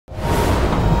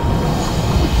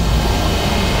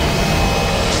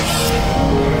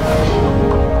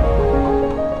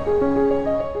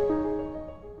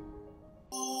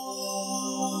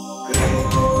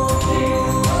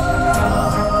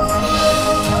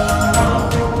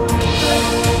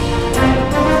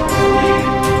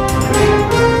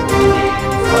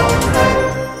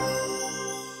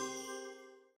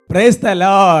Praise the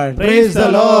Lord. Praise the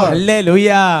Lord.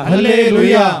 Hallelujah.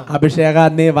 Hallelujah.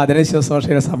 അഭിഷേകാഗ്നി വചന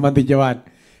ശുശ്രൂഷയെ സംബന്ധിക്കുവാൻ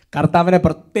കർത്താവിനെ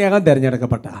പ്രത്യേകം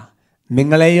തിരഞ്ഞെടുക്കപ്പെട്ട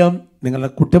നിങ്ങളെയും നിങ്ങളുടെ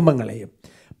കുടുംബങ്ങളെയും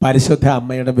പരിശുദ്ധ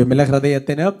അമ്മയുടെ വിമല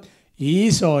ഹൃദയത്തിനും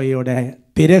ഈശോയുടെ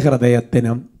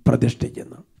തിരുഹൃദയത്തിനും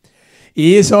പ്രതിഷ്ഠിക്കുന്നു.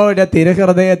 ഈശോയുടെ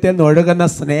തിരുഹൃദയത്തിൽ നിന്ന് ഒഴുകുന്ന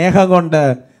സ്നേഹം കൊണ്ട്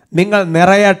നിങ്ങൾ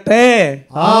നിറയട്ടെ.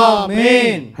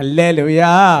 ആമേൻ. ഹല്ലേലൂയ.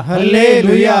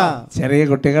 ഹല്ലേലൂയ. ചെറിയ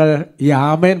കുട്ടികൾ ഈ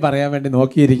ആമേൻ പറയാൻ വേണ്ടി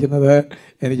നോക്കിയിരിക്കുന്നത്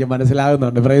എനിക്ക്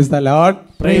മനസ്സിലാകുന്നുണ്ട്. Praise the Lord.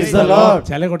 Praise the Lord.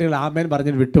 ചില കുട്ടികൾ ആമേൻ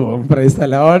പറഞ്ഞിട്ട് വിട്ടുപോകും. Praise the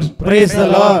Lord. Praise the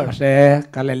Lord. പക്ഷേ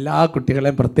എല്ലാ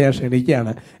കുട്ടികളെയും പ്രത്യേകം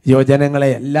ക്ഷണിക്കുകയാണ്. യുവജനങ്ങളെ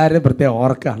എല്ലാവരും പ്രത്യേകം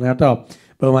ഓർക്കുകയാണ് കേട്ടോ.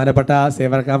 ബഹുമാനപ്പെട്ട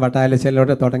സേവർക്കാൻ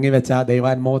വട്ടാലച്ചലിലോട്ട് തുടങ്ങി വെച്ച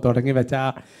ദൈവാത്മാവ് തുടങ്ങി വെച്ച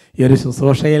ഈ ഒരു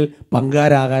ശുശ്രൂഷയിൽ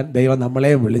പങ്കാരാകാൻ ദൈവം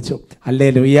നമ്മളെ വിളിച്ചു.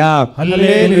 ഹല്ലേലൂയ.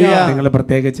 ഹല്ലേലൂയ. നിങ്ങൾ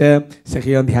പ്രത്യേകിച്ച്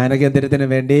സഹിയോൻ ധ്യാന കേന്ദ്രത്തിന്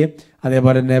വേണ്ടി,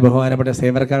 അതേപോലെ തന്നെ ബഹുമാനപ്പെട്ട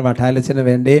സേവർക്കാൻ വട്ടാലച്ചന്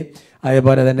വേണ്ടി,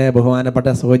 അതേപോലെ തന്നെ ബഹുമാനപ്പെട്ട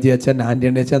സോജി അച്ഛൻ,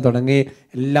 ആൻ്റണി അച്ഛൻ തുടങ്ങി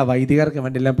എല്ലാ വൈദികർക്കും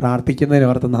വേണ്ടിയെല്ലാം പ്രാർത്ഥിക്കുന്നതിന്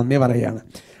ഓർത്ത് നന്ദി പറയുകയാണ്.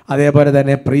 അതേപോലെ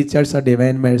തന്നെ പ്രീച്ചേഴ്സ് ഓഫ്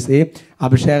ഡിവൈൻ മേഴ്സി,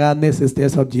 അഭിഷേകാഗ്നി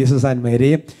sisters of Jesus and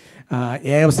Mary,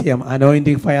 AFCM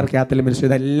anointing fire Catholic ministry,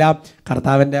 ഇതെല്ലാം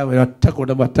കർത്താവിൻ്റെ ഒരൊറ്റ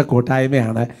കുടുംബം, ഒറ്റ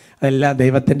കൂട്ടായ്മയാണ്. അതെല്ലാം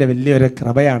ദൈവത്തിൻ്റെ വലിയൊരു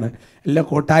കൃപയാണ്. എല്ലാ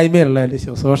കൂട്ടായ്മയുള്ള ഒരു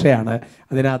ശുശ്രൂഷയാണ്.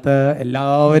 അതിനകത്ത്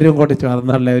എല്ലാവരും കൂടി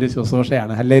ചേർന്നുള്ള ഒരു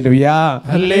ശുശ്രൂഷയാണ്. ഹല്ലേലൂയ.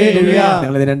 ഹല്ലേലൂയ.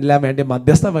 ഞങ്ങൾ ഇതിനെല്ലാം വേണ്ടി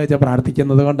മധ്യസ്ഥം വഹിച്ച്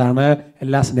പ്രാർത്ഥിക്കുന്നത് കൊണ്ടാണ്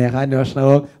എല്ലാ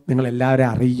സ്നേഹാന്വേഷണവും നിങ്ങളെല്ലാവരും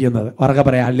അറിയിക്കുന്നത്. ഉറക്കെ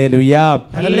പറയാം ഹല്ലേലൂയ.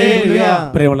 ഹല്ലേലൂയ.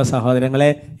 പ്രിയമുള്ള സഹോദരങ്ങളെ,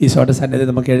 ഈശോയുടെ സന്നിധി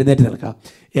നമുക്ക് എഴുന്നേറ്റ് നിൽക്കാം.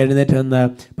 എഴുന്നേറ്റ് നിന്ന്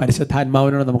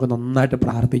പരിശുദ്ധാത്മാവിനോട് നമുക്ക് നന്നായിട്ട്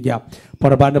പ്രാർത്ഥിക്കാം.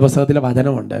 പുറപ്പാടിൻ്റെ പുസ്തകത്തിൽ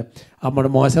വചനമുണ്ട്. അപ്പോൾ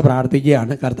മോശ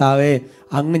പ്രാർത്ഥിക്കുകയാണ്, കർത്താവേ,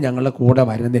 അങ്ങ് ഞങ്ങളുടെ കൂടെ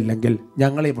വരുന്നില്ലെങ്കിൽ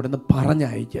ഞങ്ങളെ ഇവിടുന്ന്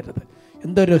പറഞ്ഞയക്കരുത്.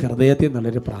 എന്തൊരു ഹൃദയത്തിൽ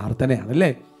നിന്നുള്ളൊരു പ്രാർത്ഥനയാണല്ലേ.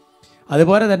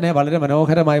 അതുപോലെ തന്നെ വളരെ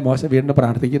മനോഹരമായി മോശ വീണ്ടും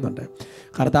പ്രാർത്ഥിക്കുന്നുണ്ട്,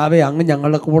 കർത്താവെ, അങ്ങ്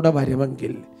ഞങ്ങളുടെ കൂടെ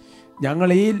വരുമെങ്കിൽ ഞങ്ങൾ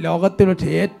ഈ ലോകത്തിൽ വെച്ച്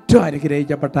ഏറ്റവും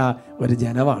അനുഗ്രഹിക്കപ്പെട്ട ഒരു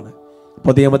ജനമാണ്.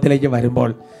 പുതിയ നിയമത്തിലേക്ക് വരുമ്പോൾ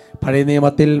പഴയ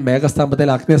നിയമത്തിൽ മേഘസ്തംഭത്തിൽ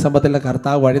അഗ്നിസ്തംഭത്തിലെ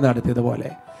കർത്താവ് വഴി നടത്തിയതുപോലെ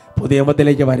പുതിയ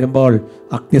നിയമത്തിലേക്ക് വരുമ്പോൾ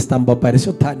അഗ്നിസ്തംഭം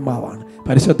പരിശുദ്ധാത്മാവാണ്.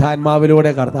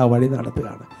 പരിശുദ്ധാത്മാവിലൂടെ കർത്താവ് വഴി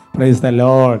നടത്തുകയാണ്. Price the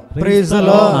Lord. Praise the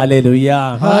Lord. Hallelujah.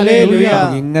 Hallelujah.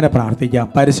 ഇങ്ങനെ പ്രാർത്ഥിക്കാം,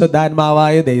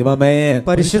 പരിശുദ്ധാത്മാവായ ദൈവമേ,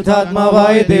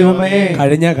 പരിശുദ്ധാത്മാവായ ദൈവമേ,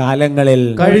 കഴിഞ്ഞ കാലങ്ങളിൽ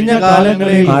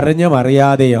അറിഞ്ഞും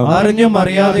അറിയാതെയും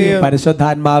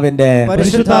പരിശുദ്ധാത്മാവിന്റെ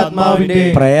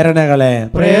പ്രേരണകളെ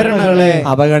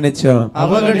അവഗണിച്ചു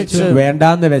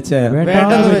വേണ്ടാന്ന് വെച്ച്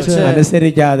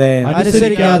അനുസരിക്കാതെ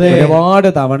ഒരുപാട്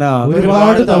തവണ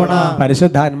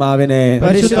പരിശുദ്ധാത്മാവിനെ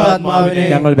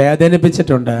ഞങ്ങൾ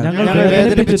വേദനിപ്പിച്ചിട്ടുണ്ട്.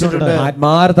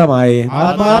 ആത്മാർത്ഥമായി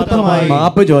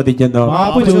മാപ്പ് ചോദിക്കുന്നു.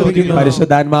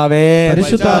 പരിശുദ്ധാത്മാവേ,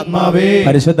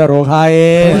 പരിശുദ്ധ റൂഹായേ,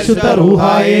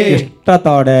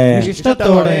 ഇഷ്ടത്തോടെ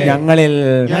ഞങ്ങളിൽ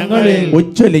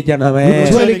ഉജ്ജ്വലിക്കണമേ,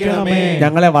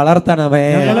 ഞങ്ങളെ വളർത്തണമേ,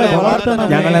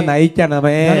 ഞങ്ങളെ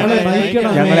നയിക്കണമേ,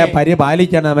 ഞങ്ങളെ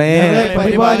പരിപാലിക്കണമേ,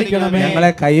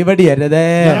 ഞങ്ങളെ കൈവടിയരുതേ.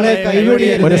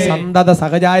 ഒരു സന്തത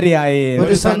സഹചാരിയായി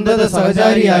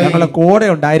ഞങ്ങളെ കൂടെ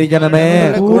ഉണ്ടായിരിക്കണമേ.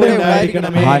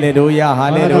 Hallelujah,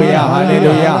 hallelujah,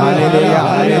 hallelujah, hallelujah,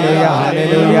 hallelujah,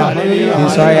 hallelujah.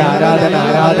 ഈശോയെ ആരാധന,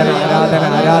 ആരാധന, ആരാധന,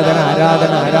 ആരാധന,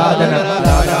 ആരാധന, ആരാധന.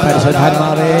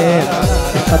 പരിശുദ്ധാത്മാവേ,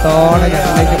 ഇഷ്ടത്തോടെ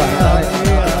ഞങ്ങളിലേക്ക് വരണമേ.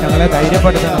 ഞങ്ങളെ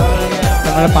ധൈര്യപ്പെടുത്തണം.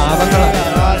 ഞങ്ങളുടെ പാപങ്ങൾ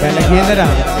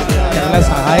ബലഹീനരാണ്, ഞങ്ങളെ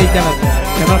സഹായിക്കണം.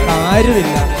 ഞങ്ങൾക്ക്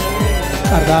ആരുമില്ല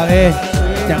കർത്താവേ.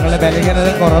 ഞങ്ങളുടെ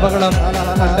ബലഹീനതയും കുറവുകളും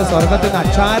തന്റെ സ്വർഗത്തിൽ നിന്ന്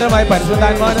അക്ഷാരമായി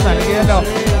പരിശുദ്ധാത്മാവിന് നൽകിയല്ലോ.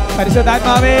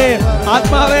 പരിശുദ്ധാത്മാവേ,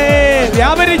 ആത്മാവേ,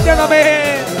 വ്യാപരിക്കണമേ.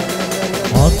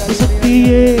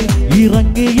 ആത്മശക്തിയെ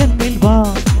ഇറങ്ങി എന്നിൽ വാ,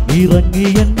 ഇറങ്ങി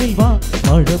എന്നിൽ വാ,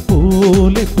 മഴ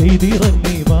പോലെ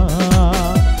പെയ്തിറങ്ങി വാ,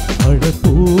 മഴ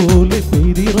പോലെ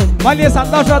പെയ്തിറങ്ങി. വലിയ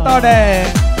സന്തോഷത്തോടെ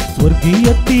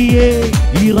സ്വർഗീയത്തിയെ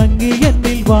ഇറങ്ങി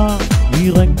എന്നിൽ വാ,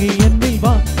 ഇറങ്ങി എന്നിൽ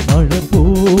വാ, മഴ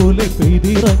പോലെ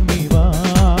പെയ്തിറങ്ങി വാ,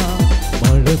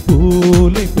 മഴ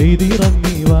പോലെ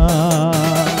പെയ്തിറങ്ങി വാ.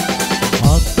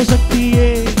 ആത്മശക്തിയെ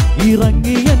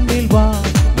ഇറങ്ങി എന്നിൽ വാ,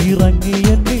 ഇറങ്ങി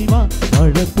എന്നിൽ വാ,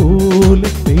 മഴ പോലെ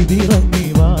പെയ്തിറങ്ങി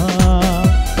വാ,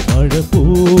 മഴ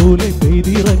പോലെ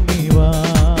പെയ്തിറങ്ങി വാ.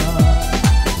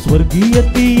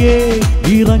 സ്വർഗീയത്തിയെ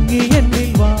ഇറങ്ങി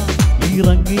എന്നിൽ വാ,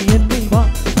 ഇറങ്ങി എന്നിൽ വാ,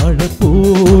 മഴ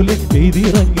പോലെ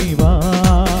പെയ്തിറങ്ങി വാ,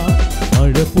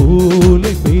 മഴ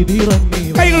പോലെ പെയ്തിറങ്ങി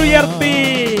വാ. കൈകൾ ഉയർത്തി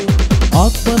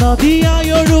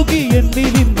ആത്മനദിയായി ഒഴുകി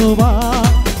എന്നിലിന്നു വാ,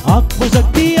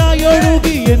 ആത്മശക്തിയായി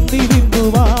ഒഴുകി എന്നിലിന്നു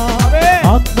വാ,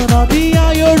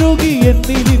 ആത്മനദിയായി ഒഴുകി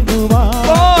എന്നിലിന്നു വാ,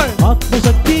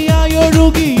 ആത്മശക്തിയായി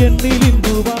ഒഴുകി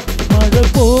എന്നിലിന്നു വാ, മഴ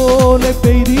പോലെ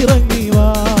പെയ്തിറങ്ങി വാ,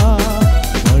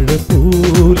 മഴ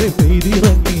പോലെ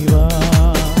പെയ്തിറങ്ങി വാ,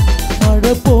 മഴ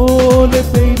പോലെ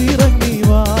പെയ്തിറങ്ങി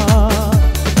വാ,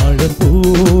 മഴ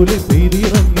പോലെ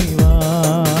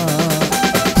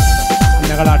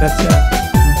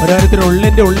ഒരു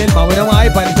ഉള്ളിൻ്റെ ഉള്ളിൽ മൗനമായി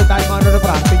പരിശുദ്ധാത്മാവിനോട്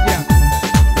പ്രാർത്ഥിക്കുക.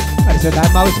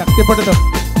 പരിശുദ്ധാത്മാവ് ശക്തിപ്പെടുത്തും,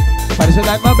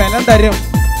 പരിശുദ്ധാത്മാവ് ബലം തരും.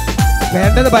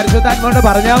 വേണ്ടത് പരിശുദ്ധാത്മാവിനോട്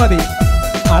പറഞ്ഞാൽ മതി.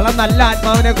 നല്ല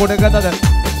ആത്മാവിനെ കൊടുക്കുന്നത്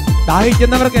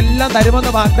ദാഹിക്കുന്നവർക്കെല്ലാം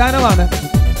തരുമെന്ന് വാഗ്ദാനമാണ്.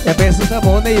 എഫേസ്യർ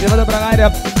 3:20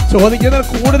 പ്രകാരം ചോദിക്കുന്നവർ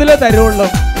കൂടുതലേ തരുള്ളൂ.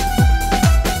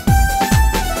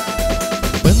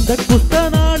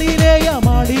 പെന്തക്കുസ്തനാളിലെ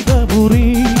മാളിക മുറി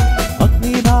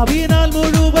അഗ്നിനാവിനാൽ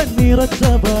മുഴുവൻ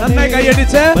നിറച്ചവനെ.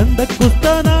 കൈയടിച്ച്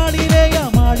പെന്തക്കുസ്തനാളിലെ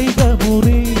മാളിക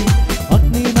മുറി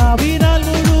അഗ്നിനാവിനാൽ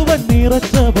മുഴുവൻ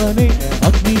നിറച്ചവനെ.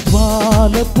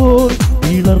 അഗ്നിജ്വാല പോൽ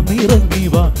ഇളർന്നിറങ്ങി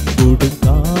വാ,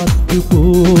 കൊടുങ്കാറ്റ്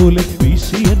പോലെ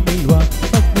വീശിയെന്നിൽ വാ.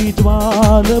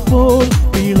 അഗ്നിജ്വാല പോൽ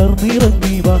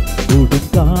ഇളർന്നിറങ്ങി വാ,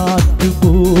 കൊടുങ്കാറ്റ്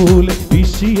പോലെ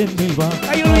വീശിയെന്നിൽ വാ.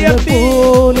 മഴ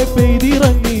പോലെ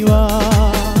പെയ്തിറങ്ങി വാ,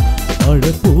 മഴ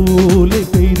പോലെ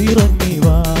പെയ്തിറങ്ങി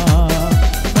വാ,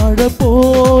 മഴ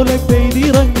പോലെ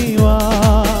പെയ്തിറങ്ങി വാ,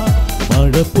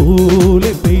 മഴ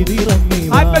പോലെ പെയ്തിറങ്ങി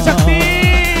വാ.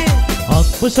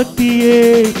 ആത്മശക്തിയെ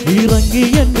ഇറങ്ങി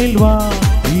എന്നിൽ വാ,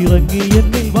 ഇറങ്ങി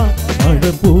എന്നിൽ വാ. മഴ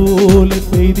പോലെ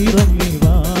പെയ്തിറങ്ങി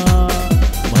വാ,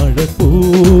 മഴ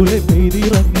പോലെ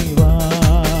പെയ്തിറങ്ങി വാ.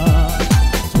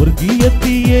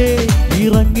 സ്വർഗീയത്തിയെ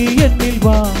ഇറങ്ങി എന്നിൽ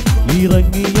വാ,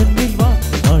 ഇറങ്ങി എന്നിൽ വാ.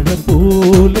 മഴ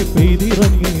പോലെ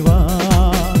പെയ്തിറങ്ങി വാ,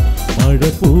 മഴ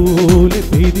പോലെ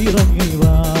പെയ്തിറങ്ങി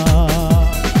വാ.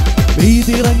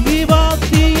 പെയ്തിറങ്ങി വാ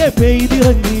തീയെ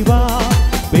പെയ്തിറങ്ങി വാ,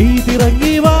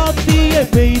 പെയ്തിറങ്ങി വാ തീയെ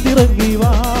പെയ്തിറങ്ങി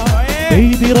വാ,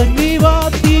 പെയ്തിറങ്ങി വാ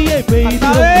തീയെ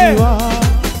പെയ്തിറങ്ങി വാ,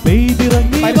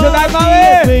 പെയ്തിറങ്ങി വാ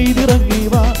തീയെ പെയ്തിറങ്ങി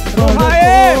വാ. മഴ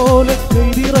പോലെ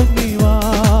പെയ്തിറങ്ങി വാ,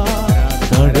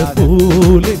 മഴ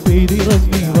പോലെ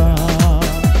പെയ്തിറങ്ങി വാ,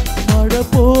 മഴ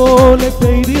പോലെ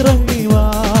പെയ്തിറങ്ങി വാ,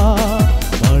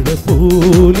 മഴ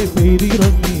പോലെ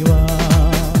പെയ്തിറങ്ങി വാ,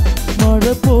 മഴ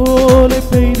പോലെ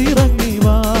പെയ്തിറങ്ങി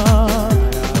വാ,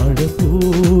 മഴ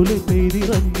പോലെ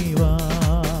പെയ്തിറങ്ങി വാ,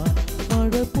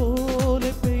 മഴ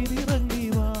പോലെ പെയ്തിറങ്ങി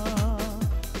വാ,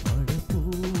 മഴ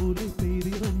പോലെ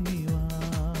പെയ്തിറങ്ങി വാ.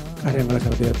 കാര്യങ്ങൾ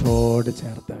ഹൃദയത്തോട്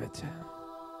ചേർത്ത് വെച്ച്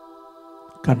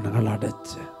കണ്ണുകൾ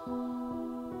അടച്ച്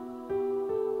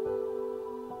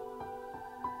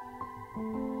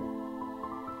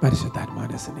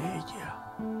പരിശുദ്ധാത്മാവിനെ സ്നേഹിക്കുക.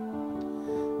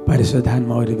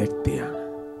 പരിശുദ്ധാത്മാവ് ഒരു വ്യക്തിയാണ്.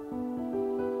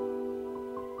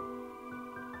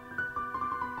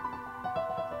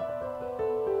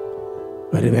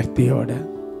 ഒരു വ്യക്തിയോട്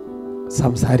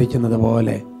സംസാരിക്കുന്നത്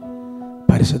പോലെ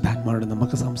പരിശുദ്ധാത്മാവോട്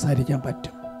നമുക്ക് സംസാരിക്കാൻ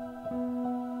പറ്റും.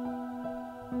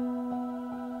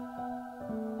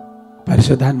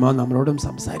 പരിശുദ്ധാത്മാവ് നമ്മളോടും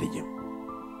സംസാരിക്കും.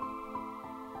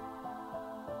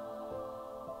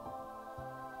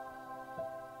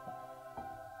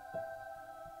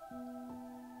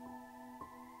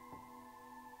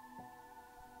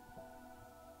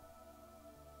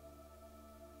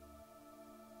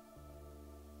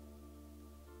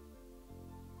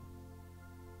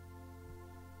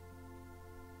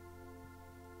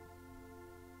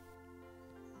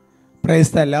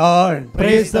 Praise the Lord.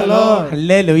 Praise the Lord.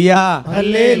 Hallelujah.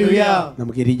 Hallelujah.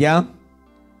 നമുക്കിരിക്കാം.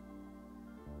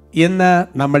 ഇന്ന്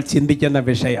നമ്മൾ ചിന്തിക്കുന്ന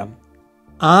വിഷയം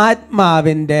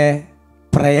ആത്മാവിൻ്റെ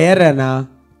പ്രേരണ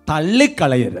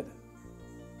തള്ളിക്കളയരുത്.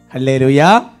 ഹല്ലേലൂയ.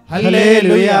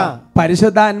 ഹല്ലേലൂയ.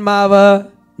 പരിശുദ്ധാത്മാവ്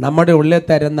നമ്മുടെ ഉള്ളിൽ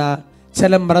തരുന്ന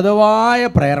ചില മൃദുവായ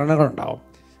പ്രേരണകളുണ്ടാവും,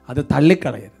 അത്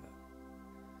തള്ളിക്കളയരുത്.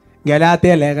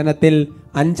 ഗലാത്യ ലേഖനത്തിൽ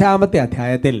 5-ാമത്തെ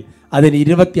അധ്യായത്തിൽ അതിന്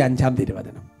 25-ാം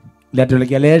തിരുവചനം. Letter to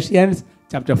Galatians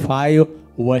chapter 5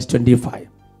 verse 25.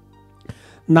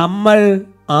 നമ്മൾ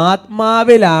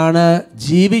ആത്മാവിലാണ്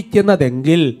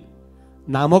ജീവിക്കുന്നതെങ്കിൽ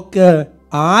നമുക്ക്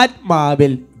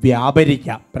ആത്മാവിൽ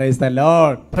വ്യാപരിക്കാം. Praise the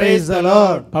Lord. Praise the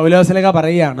Lord. പൗലോസ്ലേഖ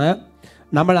പറയുകയാണ്,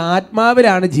 നമ്മൾ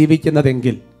ആത്മാവിലാണ്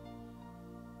ജീവിക്കുന്നതെങ്കിൽ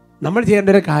നമ്മൾ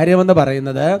ചെയ്യേണ്ട ഒരു കാര്യമെന്ന്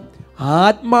പറയുന്നത്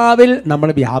ആത്മാവിൽ നമ്മൾ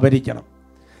വ്യാപരിക്കണം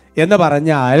എന്ന്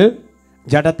പറഞ്ഞാൽ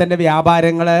ജഡത്തിൻ്റെ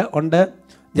വ്യാപാരങ്ങൾ ഉണ്ട്.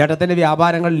 ജഡത്തിൻ്റെ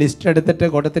വ്യാപാരങ്ങൾ ലിസ്റ്റ് എടുത്തിട്ട്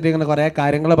കൊടുത്തിട്ട് ഇങ്ങനെ കുറേ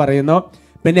കാര്യങ്ങൾ പറയുന്നു.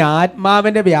 പിന്നെ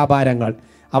ആത്മാവിൻ്റെ വ്യാപാരങ്ങൾ,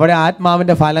 അവിടെ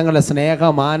ആത്മാവിൻ്റെ ഫലങ്ങൾ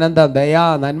സ്നേഹം, ആനന്ദം, ദയ,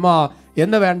 നന്മ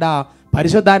എന്ന് വേണ്ട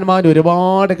പരിശുദ്ധാത്മാവിൻ്റെ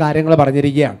ഒരുപാട് കാര്യങ്ങൾ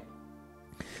പറഞ്ഞിരിക്കുകയാണ്.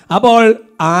 അപ്പോൾ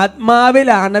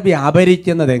ആത്മാവിലാണ്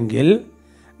വ്യാപരിക്കുന്നതെങ്കിൽ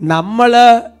നമ്മൾ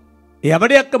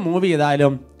എവിടെയൊക്കെ മൂവ്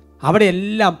ചെയ്താലും അവിടെ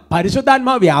എല്ലാം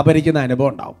പരിശുദ്ധാത്മാവ് വ്യാപരിക്കുന്ന അനുഭവം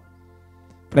ഉണ്ടാവും.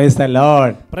 Praise the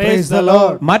Lord. Praise the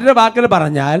Lord. മറ്റൊരു വാക്കിൽ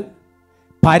പറഞ്ഞാൽ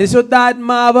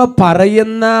പരിശുദ്ധാത്മാവ്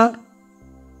പറയുന്ന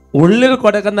ഉള്ളിൽ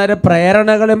കൊടുക്കുന്ന ഒരു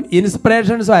പ്രേരണകളും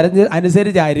ഇൻസ്പിറേഷൻസും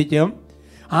അനുസരിച്ചായിരിക്കും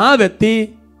ആ വ്യക്തി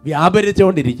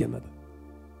വ്യാപരിച്ചുകൊണ്ടിരിക്കുന്നത്.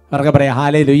 അവർക്ക് പറയാം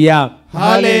ഹല്ലേലൂയ.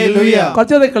 ഹല്ലേലൂയ.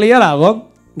 കുറച്ചത് ക്ലിയർ ആകും.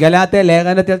 ഗലാത്യ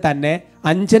ലേഖനത്തിൽ തന്നെ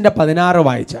 5:16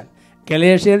 വായിച്ചാൽ,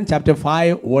 Galatians chapter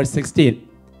 5 verse 16.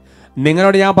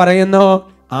 നിങ്ങളോട് ഞാൻ പറയുന്നു,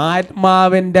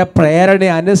 ആത്മാവിൻ്റെ പ്രേരണ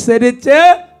അനുസരിച്ച്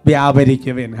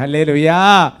വ്യാപരിക്കുവിൻ. ഹല്ലേലൂയാ,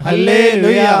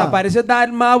 ഹല്ലേലൂയാ.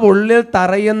 പരിശുദ്ധാത്മാവ് ഉള്ളിൽ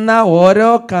തറയുന്ന ഓരോ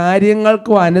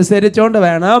കാര്യങ്ങൾക്കും അനുസരിച്ചുകൊണ്ട്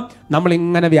വേണം നമ്മൾ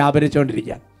ഇങ്ങനെ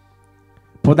വ്യാപരിച്ചുകൊണ്ടിരിക്കാൻ.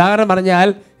 ഉദാഹരണം പറഞ്ഞാൽ,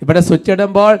 ഇവിടെ സ്വിച്ച്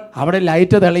ഇടുമ്പോൾ അവിടെ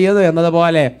ലൈറ്റ് തെളിയുന്നു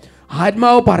എന്നതുപോലെ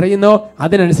ആത്മാവ് പറയുന്നു,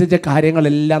 അതിനനുസരിച്ച്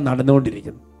കാര്യങ്ങളെല്ലാം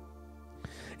നടന്നുകൊണ്ടിരിക്കുന്നു.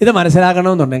 ഇത്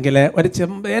മനസ്സിലാക്കണമെന്നുണ്ടെങ്കിൽ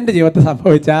എൻ്റെ ജീവിതത്തിൽ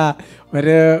സംഭവിച്ച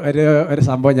ഒരു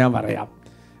സംഭവം ഞാൻ പറയാം.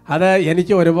 അത്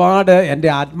എനിക്ക് ഒരുപാട് എൻ്റെ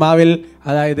ആത്മാവിൽ,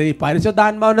 അതായത് ഈ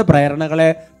പരിശുദ്ധാത്മാവിൻ്റെ പ്രേരണകളെ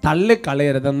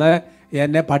തള്ളിക്കളയരുതെന്ന്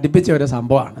എന്നെ പഠിപ്പിച്ച ഒരു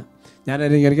സംഭവമാണ്.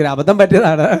 എനിക്കൊരു അബദ്ധം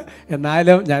പറ്റിയതാണ്,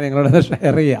 എന്നാലും ഞാൻ നിങ്ങളോട്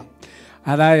ഷെയർ ചെയ്യാം.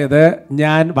 അതായത്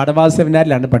ഞാൻ വടവാസ്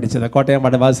സെമിനാരിലാണ് പഠിച്ചത്, കോട്ടയം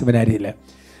വടവാസ് സെമിനാരിയിൽ.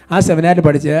 ആ സെമിനാരിൽ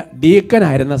പഠിച്ച്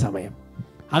ഡീക്കനായിരുന്ന സമയം.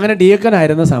 അങ്ങനെ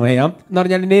ഡീക്കനായിരുന്ന സമയം എന്ന്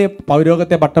പറഞ്ഞാൽ ഇനി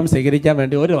പൗരോഗത്തെ പട്ടം സ്വീകരിക്കാൻ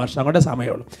വേണ്ടി 1 വർഷം കൊണ്ട്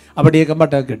സമയമുള്ളൂ. അപ്പോൾ ഡീക്കൻ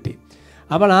പട്ടം കിട്ടി.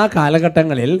 അപ്പോൾ ആ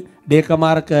കാലഘട്ടങ്ങളിൽ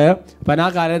ഡീക്കന്മാർക്ക് ആ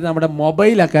കാലത്ത് നമ്മുടെ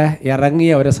മൊബൈലൊക്കെ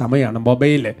ഇറങ്ങിയ ഒരു സമയമാണ്,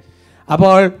 മൊബൈൽ.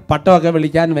 അപ്പോൾ പട്ടമൊക്കെ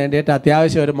വിളിക്കാൻ വേണ്ടിയിട്ട്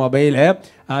അത്യാവശ്യം ഒരു മൊബൈൽ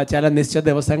ചില നിശ്ചിത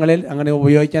ദിവസങ്ങളിൽ അങ്ങനെ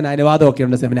ഉപയോഗിക്കാൻ അനുവാദമൊക്കെ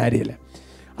ഉണ്ട് സെമിനാരിയിൽ.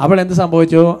 അപ്പോൾ എന്ത്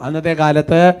സംഭവിച്ചു, അന്നത്തെ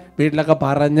കാലത്ത് വീട്ടിലൊക്കെ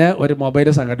പറഞ്ഞ് ഒരു മൊബൈൽ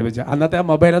സംഘടിപ്പിച്ചു. അന്നത്തെ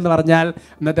മൊബൈൽ എന്ന് പറഞ്ഞാൽ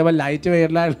ഇന്നത്തെ പോലെ ലൈറ്റ്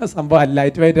വെയിറ്റുള്ള സംഭവം,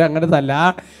 ലൈറ്റ് വെയിറ്റ് അങ്ങനത്തല്ല,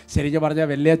 ശരിക്കും പറഞ്ഞാൽ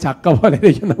വലിയ ചക്ക പോലെ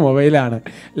ഇരിക്കുന്ന മൊബൈലാണ്.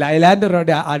 ലൈലാൻഡ്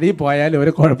റോഡ് അടി പോയാൽ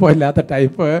ഒരു കുഴപ്പമില്ലാത്ത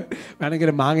ടൈപ്പ്,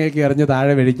 വേണമെങ്കിൽ മാങ്ങയൊക്കെ എറിഞ്ഞ്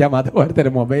താഴെ വിഴിക്കാം, അതുപോലത്തെ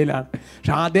ഒരു മൊബൈലാണ്.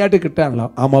 പക്ഷെ ആദ്യമായിട്ട് കിട്ടുകയാണല്ലോ.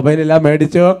 ആ മൊബൈലെല്ലാം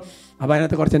മേടിച്ചു. അപ്പോൾ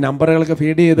അതിനകത്ത് കുറച്ച് നമ്പറുകളൊക്കെ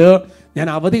ഫീഡ് ചെയ്തു. ഞാൻ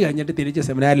അവധി കഴിഞ്ഞിട്ട് തിരിച്ച്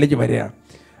സെമിനാറിലേക്ക് വരികയാണ്.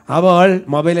 അപ്പോൾ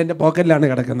മൊബൈൽ എൻ്റെ പോക്കറ്റിലാണ്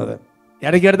കിടക്കുന്നത്.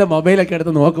 ഇടയ്ക്കെടുത്ത് മൊബൈലൊക്കെ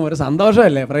എടുത്ത് നോക്കും, ഒരു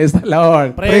സന്തോഷമല്ലേ. Price the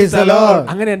Lord, praise the Lord.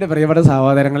 അങ്ങനെ എൻ്റെ പ്രിയപ്പെട്ട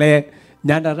സഹോദരങ്ങളെ,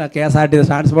 ഞാൻ KSRTC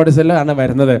ട്രാൻസ്പോർട്ടേഴ്സിലാണ്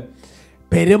വരുന്നത്.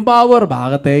 പെരുമ്പാവൂർ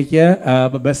ഭാഗത്തേക്ക്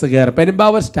ബസ് കയറുക,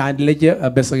 പെരുമ്പാവൂർ സ്റ്റാൻഡിലേക്ക്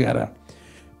ബസ് കയറുക.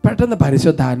 പെട്ടെന്ന്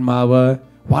പരിശുദ്ധാത്മാവ്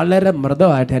വളരെ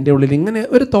മൃദുവായിട്ട് എൻ്റെ ഉള്ളിൽ ഇങ്ങനെ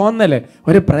ഒരു തോന്നൽ,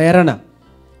 ഒരു പ്രേരണ.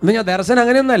 എന്ന് ഞാൻ ദർശനം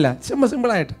അങ്ങനെയൊന്നുമല്ല,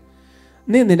 സിമ്പിളായിട്ട്,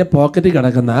 നീ നിൻ്റെ പോക്കറ്റിൽ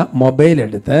കിടക്കുന്ന മൊബൈൽ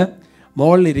എടുത്ത്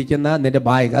മുകളിലിരിക്കുന്ന നിൻ്റെ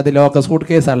ബാഗ്, അത് ലോക്ക് സൂട്ട്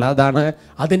കേസല്ല, അതാണ്,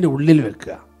 അതിൻ്റെ ഉള്ളിൽ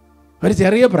വെക്കുക. ഒരു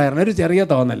ചെറിയ പ്രേരണ, ഒരു ചെറിയ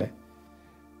തോന്നൽ.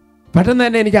 പെട്ടെന്ന്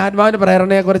തന്നെ എനിക്ക് ആത്മാവിൻ്റെ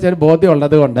പ്രേരണയെക്കുറിച്ച് ഒരു ബോധ്യം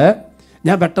ഉള്ളത് കൊണ്ട്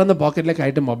ഞാൻ പെട്ടെന്ന്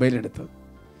പോക്കറ്റിലേക്കായിട്ട് മൊബൈൽ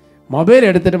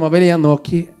എടുത്തിട്ട് മൊബൈൽ ഞാൻ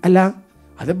നോക്കി. അല്ല,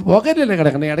 അത് പോക്കറ്റിലല്ലേ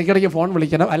കിടക്കണം, ഇടയ്ക്കിടയ്ക്ക് ഫോൺ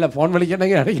വിളിക്കണം, അല്ല ഫോൺ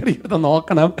വിളിക്കണമെങ്കിൽ ഇടയ്ക്കിടയ്ക്ക് എടുത്ത്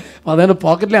നോക്കണം. അപ്പോൾ അതിന്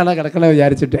പോക്കറ്റിലാണ് കിടക്കണമെന്ന്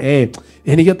വിചാരിച്ചിട്ട്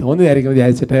എനിക്ക് തോന്നിയതായിരിക്കും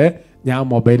വിചാരിച്ചിട്ട് ഞാൻ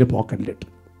മൊബൈൽ പോക്കറ്റിലിട്ട്.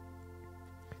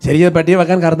 ശരിക്കും പെട്ടി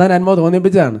വെക്കാൻ കർത്താൻ അനുഭവം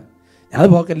തോന്നിപ്പിച്ചതാണ്.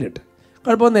 ഞാനത് പോക്കറ്റിലിട്ട്,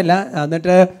 കുഴപ്പമൊന്നുമില്ല.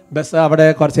 എന്നിട്ട് ബസ് അവിടെ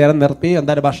കുറച്ച് നേരം നിർത്തി,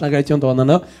 എന്തായാലും ഭക്ഷണം കഴിച്ചെന്ന്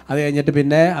തോന്നുന്നു. അത് കഴിഞ്ഞിട്ട്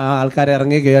പിന്നെ ആൾക്കാർ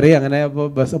ഇറങ്ങി കയറി, അങ്ങനെ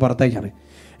ബസ് പുറത്തേക്കാണ്.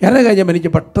 ഇറങ്ങി കഴിഞ്ഞപ്പോൾ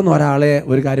എനിക്ക് പെട്ടെന്ന് ഒരാളെ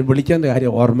ഒരു കാര്യം വിളിക്കേണ്ട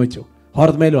കാര്യം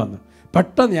ഓർമ്മയിൽ വന്നു.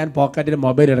 പെട്ടെന്ന് ഞാൻ പോക്കറ്റിൽ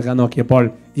മൊബൈൽ എടുക്കാൻ നോക്കിയപ്പോൾ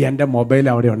എൻ്റെ മൊബൈൽ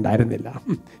അവിടെ ഉണ്ടായിരുന്നില്ല.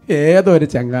 ഏതൊരു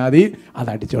ചങ്ങാതി അത്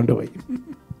അടിച്ചുകൊണ്ട് പോയി.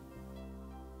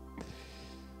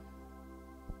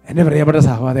 എൻ്റെ പ്രിയപ്പെട്ട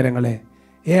സഹോദരങ്ങളെ,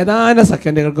 ഏതാനും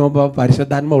സെക്കൻഡുകൾക്ക് മുമ്പ്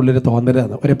പരിശുദ്ധാത്മ ഉള്ളിൽ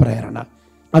തോന്നരുതെന്ന് ഒരു പ്രേരണ,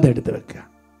 അതെടുത്ത് വെക്കുക.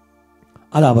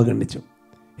 അത് അവഗണിച്ചു.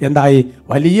 എന്തായി?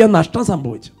 വലിയ നഷ്ടം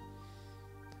സംഭവിച്ചു.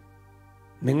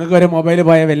 നിങ്ങൾക്കൊരു മൊബൈൽ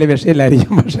പോയാൽ വലിയ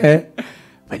വിഷയമില്ലായിരിക്കും, പക്ഷേ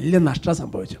വലിയ നഷ്ടം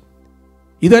സംഭവിച്ചു.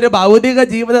 ഇതൊരു ഭൗതിക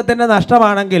ജീവിതത്തിൻ്റെ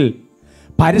നഷ്ടമാണെങ്കിൽ,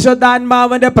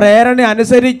 പരിശുദ്ധാത്മാവിൻ്റെ പ്രേരണ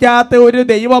അനുസരിക്കാത്ത ഒരു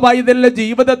ദൈവവൈതലിൻ്റെ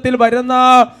ജീവിതത്തിൽ വരുന്ന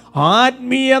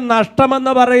ആത്മീയ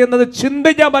നഷ്ടമെന്ന് പറയുന്നത്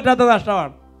ചിന്തിക്കാൻ പറ്റാത്ത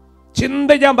നഷ്ടമാണ്.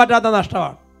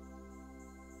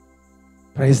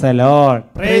 Price the Lord,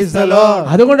 praise the Lord.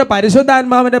 അതുകൊണ്ട്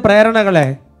പരിശുദ്ധാത്മാവിൻ്റെ പ്രേരണകളെ,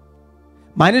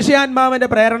 മനുഷ്യാത്മാവിൻ്റെ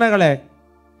പ്രേരണകളെ,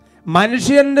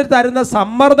 മനുഷ്യന് തരുന്ന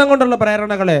സമ്മർദ്ദം കൊണ്ടുള്ള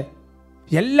പ്രേരണകളെ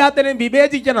എല്ലാത്തിനെയും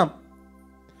വിവേചിക്കണം.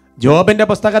 ജോബിൻ്റെ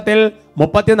പുസ്തകത്തിൽ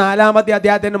 34-ാമത്തെ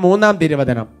അധ്യായത്തിൻ്റെ 3-ാം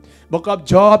തിരുവചനം, book of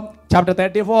job chapter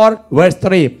 34 verse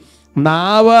 3,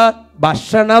 നാവ്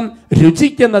ഭക്ഷണം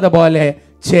രുചിക്കുന്നത് പോലെ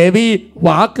ചെവി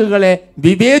വാക്കുകളെ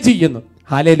വിവേചിക്കുന്നു.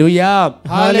 Hallelujah,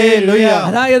 hallelujah.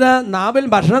 അതായത് നാവിൽ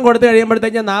ഭക്ഷണം കൊടുത്തു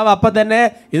കഴിയുമ്പോഴത്തേക്കും നാവ് അപ്പം തന്നെ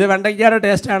ഇത് വെണ്ടയ്ക്കയുടെ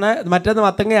ടേസ്റ്റാണ്, മറ്റേത്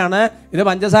മത്തങ്ങയാണ്, ഇത്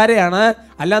പഞ്ചസാരയാണ്,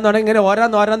 അല്ലാന്നുണ്ടെങ്കിൽ ഇങ്ങനെ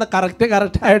ഓരോന്ന്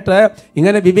കറക്റ്റായിട്ട്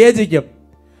ഇങ്ങനെ വിവേചിക്കും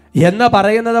എന്ന്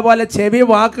പറയുന്നത് പോലെ, ചെവി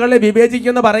വാക്കുകളെ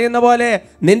വിവേചിക്കുന്ന പറയുന്ന പോലെ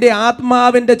നിന്റെ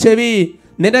ആത്മാവിൻ്റെ ചെവി,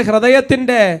 നിന്റെ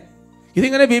ഹൃദയത്തിൻ്റെ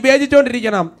ഇതിങ്ങനെ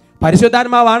വിവേചിച്ചുകൊണ്ടിരിക്കണം.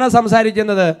 പരിശുദ്ധാത്മാവാണോ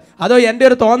സംസാരിക്കുന്നത്? അതോ എൻ്റെ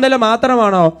ഒരു തോന്നൽ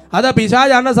മാത്രമാണോ? അതോ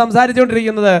പിശാചാണോ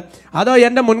സംസാരിച്ചുകൊണ്ടിരിക്കുന്നത്? അതോ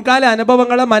എൻ്റെ മുൻകാല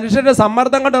അനുഭവങ്ങൾ, മനുഷ്യരുടെ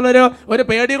സമ്മർദ്ദം കൊണ്ടുള്ളൊരു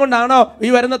പേടി കൊണ്ടാണോ ഈ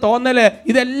വരുന്ന തോന്നൽ?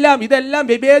 ഇതെല്ലാം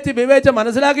വിവേചിച്ച്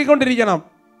മനസ്സിലാക്കിക്കൊണ്ടിരിക്കണം.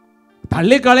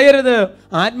 തള്ളിക്കളയരുത്.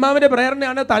 ആത്മാവിൻ്റെ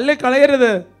പ്രേരണയാണ്,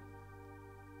 തള്ളിക്കളയരുത്.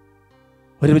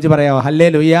 ഒരുമിച്ച് പറയാമോ?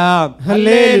 Hallelujah,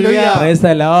 hallelujah. Praise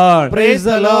the Lord, praise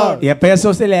the Lord.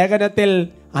 എഫേസ്യോസ് ലേഖനത്തിൽ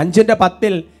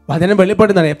 5:10 വചനം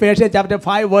വെളിപ്പെടുന്നതാണ്. എഫേസ്യൻസ് ചാപ്റ്റർ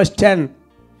 5 വേഴ്സ് 10,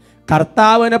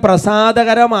 കർത്താവിന്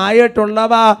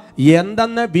പ്രസാദകരമായിട്ടുള്ളവ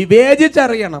എന്തെന്ന്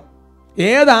വിവേചിച്ചറിയണം.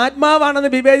 ഏത് ആത്മാവാണെന്ന്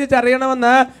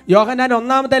വിവേചിച്ചറിയണമെന്ന് യോഹന്നാൻ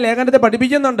 1-ാമത്തെ ലേഖനത്തിൽ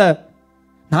പഠിപ്പിക്കുന്നുണ്ട്.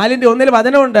 4:1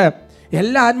 വചനമുണ്ട്.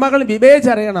 എല്ലാ ആത്മാക്കളും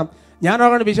വിവേചിച്ചറിയണം. ഞാൻ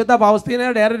ഓർക്കണം, വിശുദ്ധ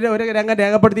പൗസ്തീനയുടെ ഒരു രംഗം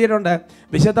രേഖപ്പെടുത്തിയിട്ടുണ്ട്.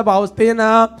 വിശുദ്ധ പൗസ്തീന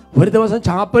ഒരു ദിവസം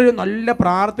ചാപ്പലിൽ നല്ല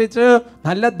പ്രാർത്ഥിച്ച്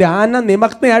നല്ല ധ്യാന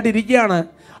നിമഗ്നയായിട്ട് ഇരിക്കുകയാണ്.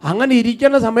 അങ്ങനെ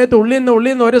ഇരിക്കുന്ന സമയത്ത് ഉള്ളിൽ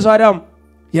നിന്ന് ഒരു സ്വരം.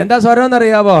 എന്താ സ്വരം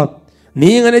എന്നറിയാവോ? നീ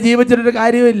ഇങ്ങനെ ജീവിച്ചിട്ടൊരു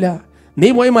കാര്യമില്ല, നീ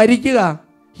പോയി മരിക്കുക.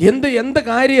 എന്ത്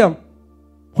കാര്യം?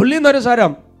 ഉള്ളിൽ നിന്നൊരു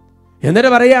സ്വരം. എന്നിട്ട്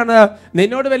പറയാണ്,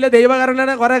 നിന്നോട് വലിയ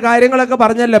ദൈവകരണയുടെ കുറേ കാര്യങ്ങളൊക്കെ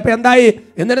പറഞ്ഞല്ലോ, ഇപ്പം എന്തായി?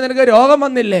 എന്നിട്ട് നിനക്ക് രോഗം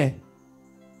വന്നില്ലേ?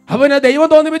 അപ്പം പിന്നെ ദൈവം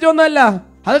തോന്നിപ്പിച്ചൊന്നുമല്ല,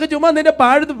 അതൊക്കെ ചുമ്മാ നിന്റെ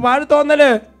പാഴ് തോന്നല്.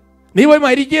 നീ പോയി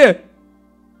മരിക്ക്.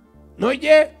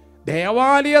 നോക്കിയേ,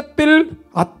 ദേവാലയത്തിൽ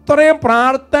അത്രയും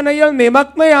പ്രാർത്ഥനയിൽ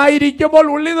നിമഗ്നയായിരിക്കുമ്പോൾ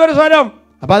ഉള്ളിൽ നിന്നൊരു സ്വരം.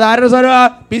 അപ്പൊ അതാരുടെ സ്വരം?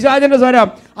 പിശാചിന്റെ സ്വരം.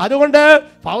 അതുകൊണ്ട്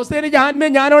ഫൗസ്തീനയ്ക്ക് ആത്മീയ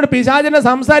ജ്ഞാനോട് പിശാചിനെ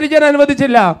സംസാരിക്കാൻ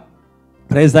അനുവദിച്ചില്ല.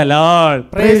 Price the Lord,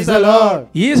 praise the Lord.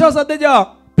 Isho ശ്രദ്ധിച്ചോ,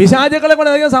 പിശാചുക്കളെ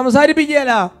കൊണ്ട് അധികം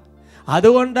സംസാരിപ്പിക്കുകയല്ല.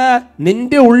 അതുകൊണ്ട്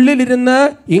നിന്റെ ഉള്ളിലിരുന്ന്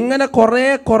ഇങ്ങനെ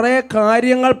കുറെ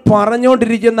കാര്യങ്ങൾ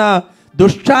പറഞ്ഞുകൊണ്ടിരിക്കുന്ന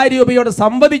ദുഷ്ടാരൂപിയോട്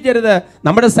സംവദിക്കരുത്.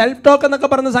 നമ്മുടെ സെൽഫ് ടോക്ക് എന്നൊക്കെ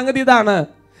പറയുന്ന സംഗതി ഇതാണ്.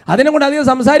 അതിനെ കൊണ്ട് അധികം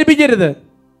സംസാരിപ്പിക്കരുത്.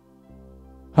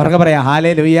 അവർക്ക് പറയാം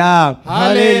ഹല്ലേലൂയ,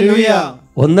 ഹല്ലേലൂയ.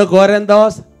 1 കൊരിന്ത്യർ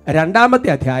 2-ാമത്തെ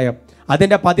അധ്യായം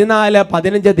അതിന്റെ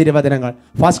 14-15 തിരുവചനങ്ങൾ.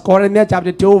 1 Corinthians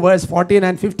chapter 2 verse 14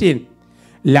 and 15.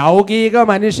 ലൗകിക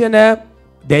മനുഷ്യന്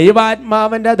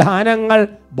ദൈവാത്മാവിന്റെ ദാനങ്ങൾ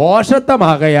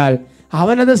ഭോഷത്വമാകയാൽ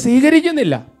അവനത്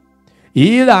സ്വീകരിക്കുന്നില്ല. ഈ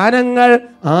ദാനങ്ങൾ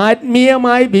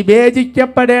ആത്മീയമായി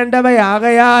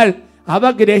വിവേചിക്കപ്പെടേണ്ടവയാകയാൽ അവ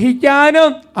ഗ്രഹിക്കാനും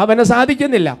അവന്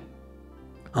സാധിക്കുന്നില്ല.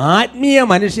 ആത്മീയ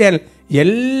മനുഷ്യൻ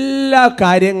എല്ലാ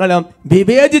കാര്യങ്ങളും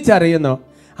വിവേചിച്ചറിയുന്നു.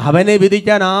 അവനെ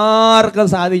വിധിക്കാൻ ആർക്കും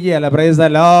സാധിക്കുകയല്ല. Praise the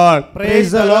Lord,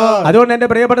 praise the Lord. അതുകൊണ്ട് എൻ്റെ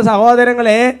പ്രിയപ്പെട്ട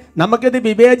സഹോദരങ്ങളെ, നമുക്കിത്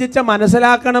വിവേചിച്ച്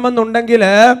മനസ്സിലാക്കണമെന്നുണ്ടെങ്കിൽ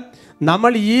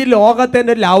നമ്മൾ ഈ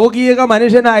ലോകത്തിൻ്റെ ലൗകിക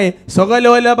മനുഷ്യനായി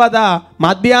സുഖലോലഭത,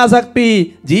 മദ്യാസക്തി,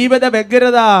 ജീവിത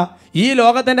വ്യഗ്രത, ഈ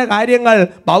ലോകത്തിൻ്റെ കാര്യങ്ങൾ,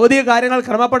 ഭൗതിക കാര്യങ്ങൾ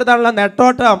ക്രമപ്പെടുത്താനുള്ള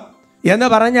നെട്ടോട്ടം എന്ന്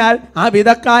പറഞ്ഞാൽ ആ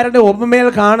വിധക്കാരൻ്റെ ഉപമയിൽ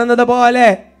കാണുന്നത് പോലെ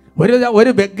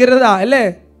ഒരു വ്യഗ്രത അല്ലേ,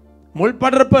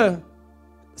 മുൾപടർപ്പ്,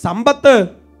 സമ്പത്ത്,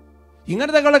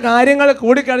 ഇങ്ങനത്തെയുള്ള കാര്യങ്ങൾ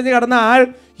കൂടിക്കഴിഞ്ഞ് കിടന്ന ആൾ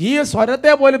ഈ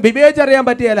സ്വരത്തെ പോലും വിവേചിച്ചറിയാൻ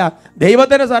പറ്റിയല്ല.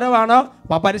 ദൈവത്തിൻ്റെ സ്വരമാണോ,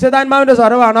 പരിശുദ്ധാത്മാവിൻ്റെ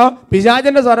സ്വരമാണോ,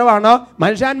 പിശാചിൻ്റെ സ്വരമാണോ,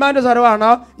 മനുഷ്യാത്മാവിൻ്റെ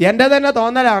സ്വരമാണോ, എൻ്റെ തന്നെ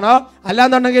തോന്നലാണോ,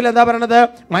 അല്ലാന്നുണ്ടെങ്കിൽ എന്താ പറയണത്,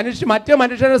 മറ്റു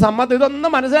മനുഷ്യരുടെ സമ്മതം,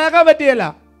 ഇതൊന്നും മനസ്സിലാക്കാൻ പറ്റിയല്ല.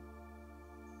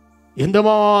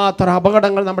 എന്തുമാത്രം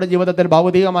അപകടങ്ങൾ നമ്മുടെ ജീവിതത്തിൽ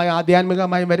ഭൗതികമായും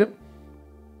ആധ്യാത്മികമായും വരും.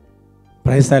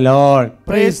 Praise the Lord,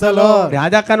 praise the Lord.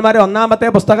 രാജാക്കന്മാരെ 1-ാമത്തെ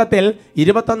പുസ്തകത്തിൽ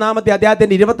 21-ാമത്തെ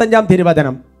അധ്യായത്തിന്റെ 25-ാം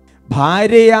തിരുവചനം.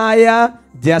 ഭാര്യയായ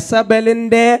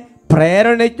ജസബലിന്റെ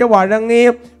പ്രേരണയ്ക്ക് വഴങ്ങി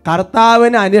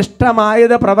കർത്താവിന്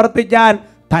അനിഷ്ടമായത് പ്രവർത്തിക്കാൻ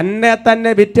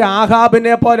തന്നെ വിറ്റ്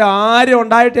ആഹാബിനെ പോലെ ആരും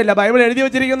ഉണ്ടായിട്ടില്ല. ബൈബിൾ എഴുതി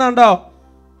വെച്ചിരിക്കുന്നുണ്ടോ?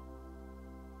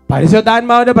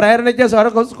 പരിശുദ്ധാത്മാവിന്റെ പ്രേരണയ്ക്ക്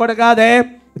സ്വർഗ്ഗം കൊടുക്കാതെ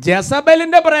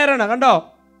ജസബലിന്റെ പ്രേരണ കണ്ടോ?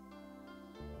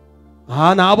 ആ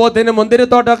നാബോത്തിന്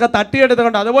മുന്തിരിത്തോട്ടമൊക്കെ തട്ടിയെടുത്ത്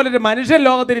കണ്ടോ? അതുപോലെ ഒരു മനുഷ്യൻ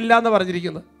ലോകത്തിൽ ഇല്ല എന്ന്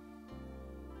പറഞ്ഞിരിക്കുന്നത്.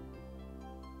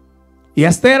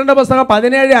 എസ്തേറിന്റെ പുസ്തകം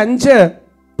 17:5.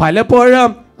 പലപ്പോഴും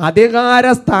അധികാര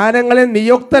സ്ഥാനങ്ങളിൽ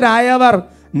നിയുക്തരായവർ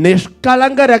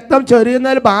നിഷ്കളങ്ക രക്തം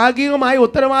ചൊരിയുന്നതിൽ ഭാഗികമായി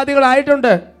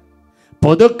ഉത്തരവാദികളായിട്ടുണ്ട്.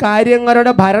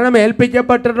 പൊതുകാര്യങ്ങളുടെ ഭരണം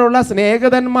ഏൽപ്പിക്കപ്പെട്ടിട്ടുള്ള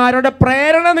സ്നേഹിതന്മാരുടെ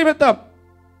പ്രേരണ നിമിത്തം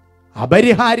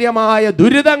അപരിഹാര്യമായ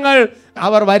ദുരിതങ്ങൾ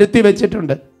അവർ വരുത്തി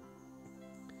വെച്ചിട്ടുണ്ട്.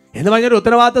 എന്ന് പറഞ്ഞൊരു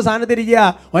ഉത്തരവാദിത്ത സ്ഥാനത്തിരിക്കുക,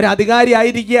 ഒരധികാരി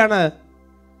ആയിരിക്കുകയാണ്.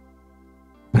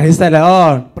 Praise the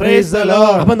Lord, praise the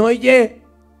Lord. അപ്പൊ നോക്കിയേ,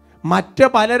 മറ്റ്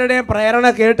പലരുടെയും പ്രേരണ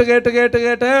കേട്ട്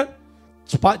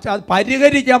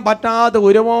പരിഹരിക്കാൻ പറ്റാത്ത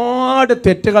ഒരുപാട്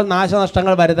തെറ്റുകൾ,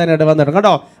 നാശനഷ്ടങ്ങൾ വരുത്താൻ ഇടവന്നിട്ടുണ്ട്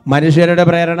കേട്ടോ. മനുഷ്യരുടെ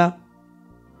പ്രേരണ,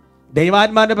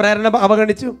 ദൈവാത്മാവിന്റെ പ്രേരണ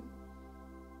അവഗണിച്ചു.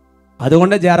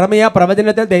 അതുകൊണ്ട് ജെറമിയ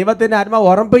പ്രവചനത്തിൽ ദൈവത്തിൻ്റെ ആത്മാവ്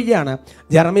ഓർമ്മിപ്പിക്കുകയാണ്.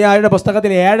 ജെറമിയായുടെ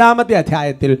പുസ്തകത്തിൽ 7-ാമത്തെ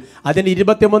അധ്യായത്തിൽ അതിന്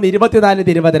 23, 24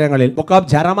 തിരുവചനങ്ങളിൽ, book of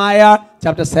Jeremiah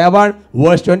chapter 7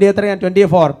 verse 23 and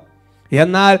 24.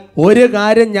 എന്നാൽ ഒരു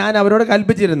കാര്യം ഞാൻ അവരോട്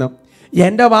കൽപ്പിച്ചിരുന്നു,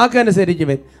 എൻ്റെ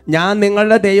വാക്കനുസരിക്കുവിൻ. ഞാൻ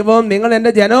നിങ്ങളുടെ ദൈവവും നിങ്ങൾ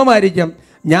എൻ്റെ ജനവുമായിരിക്കും.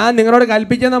 ഞാൻ നിങ്ങളോട്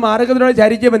കൽപ്പിക്കുന്ന മാർഗ്ഗത്തിലൂടെ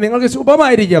ചരിക്കുവിൻ, നിങ്ങൾക്ക്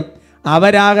ശുഭമായിരിക്കും.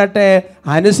 അവരാകട്ടെ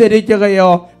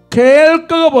അനുസരിക്കുകയോ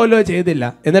കേൾക്കുക പോലും ചെയ്തില്ല.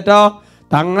 എന്നിട്ടോ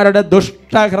തങ്ങളുടെ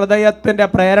ദുഷ്ടഹൃദയത്തിൻ്റെ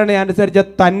പ്രേരണ അനുസരിച്ച്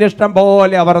തന്നിഷ്ടം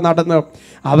പോലെ അവർ നടന്നു.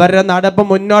 അവരുടെ നടപ്പ്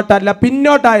മുന്നോട്ടല്ല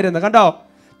പിന്നോട്ടായിരുന്നു. കണ്ടോ,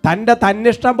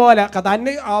 തന്നിഷ്ടം പോലെ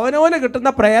അവനവന് കിട്ടുന്ന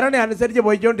പ്രേരണ അനുസരിച്ച്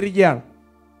പോയിക്കൊണ്ടിരിക്കുകയാണ്.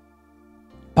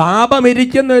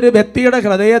 പാപമിരിക്കുന്ന ഒരു വ്യക്തിയുടെ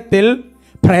ഹൃദയത്തിൽ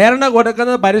പ്രേരണ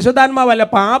കൊടുക്കുന്നത് പരിശുദ്ധാത്മാവല്ല,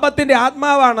 പാപത്തിൻ്റെ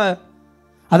ആത്മാവാണ്.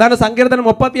 അതാണ് സങ്കീർത്തനം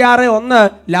 36:1.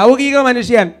 ലൗകിക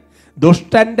മനുഷ്യൻ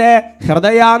ദുഷ്ടന്റെ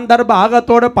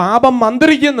ഹൃദയാന്തർഭാഗത്തോട് പാപം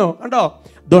മന്ത്രിക്കുന്നു. കണ്ടോ,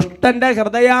 ദുഷ്ടന്റെ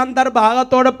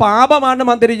ഹൃദയാന്തർഭാഗത്തോട് പാപമാണ്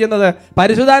മന്ത്രിക്കുന്നത്.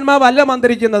 പരിശുദ്ധാത്മാവല്ല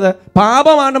മന്ത്രിക്കുന്നത്,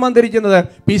 പാപമാണ് മന്ത്രിക്കുന്നത്,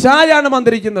 പിശാചാണ്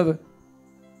മന്ത്രിക്കുന്നത്.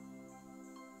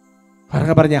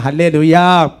 പറഞ്ഞ ഹല്ലേലൂയാ,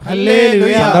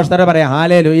 സന്തോഷത്തോടെ പറയാം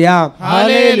ഹല്ലേലൂയാ,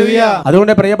 ഹല്ലേലൂയ.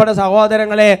 അതുകൊണ്ട് പ്രിയപ്പെട്ട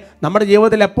സഹോദരങ്ങളെ, നമ്മുടെ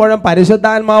ജീവിതത്തിൽ എപ്പോഴും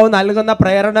പരിശുദ്ധാത്മാവ് നൽകുന്ന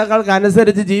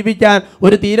പ്രേരണകൾക്കനുസരിച്ച് ജീവിക്കാൻ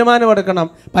ഒരു തീരുമാനമെടുക്കണം.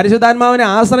 പരിശുദ്ധാത്മാവിനെ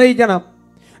ആശ്രയിക്കണം.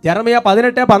 യെരമ്യാ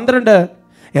 18:12.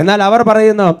 എന്നാൽ അവർ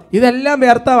പറയുന്നു, ഇതെല്ലാം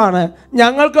വ്യർത്ഥമാണ്,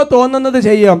 ഞങ്ങൾക്ക് തോന്നുന്നത്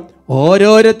ചെയ്യും.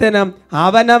 ഓരോരുത്തരും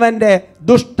അവനവൻ്റെ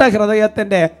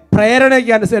ദുഷ്ടഹൃദയത്തിൻ്റെ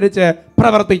പ്രേരണയ്ക്കനുസരിച്ച്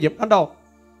പ്രവർത്തിക്കും. കണ്ടോ,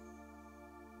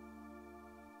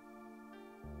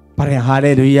 പറയാം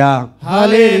ഹല്ലേലൂയാ,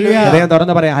 ഹല്ലേലൂയ. ഹൃദയം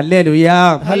തുറന്ന് പറയാം ഹല്ലേലൂയാ,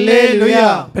 ഹല്ലേലൂയ.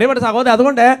 പ്രിയപ്പെട്ട സഹോദരൻ,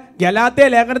 അതുകൊണ്ട് ഗലാത്യ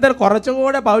ലേഖനത്തിൽ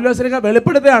കുറച്ചുകൂടെ പൗലോസ്ലീഹ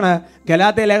വെളിപ്പെടുത്തുകയാണ്.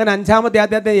 ഗലാത്യ ലേഖനം 5-ാമത്തെ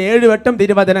അധ്യായത്തിൽ 7-8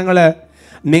 തിരുവചനങ്ങൾ.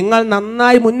 നിങ്ങൾ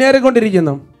നന്നായി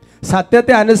മുന്നേറിക്കൊണ്ടിരിക്കുന്നു.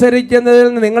 സത്യത്തെ അനുസരിക്കുന്നതിൽ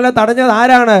നിന്ന് നിങ്ങളെ തടഞ്ഞത്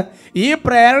ആരാണ്? ഈ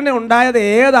പ്രേരണ ഉണ്ടായത്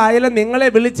ഏതായാലും നിങ്ങളെ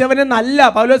വിളിച്ചവന് നല്ല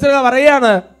പൗലോസ്ലീഹ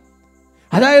പറയുകയാണ്.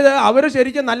 അതായത് അവർ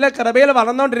ശരിക്കും നല്ല കൃപയിൽ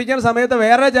വളർന്നുകൊണ്ടിരിക്കുന്ന സമയത്ത്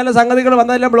വേറെ ചില സംഗതികൾ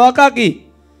വന്നതെല്ലാം ബ്ലോക്കാക്കി.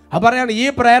 അത് പറയാണ്, ഈ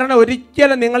പ്രേരണ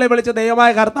ഒരിക്കലും നിങ്ങളെ വിളിച്ച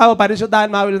ദൈവമായ കർത്താവ്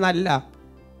പരിശുദ്ധാത്മാവിൽ നല്ല.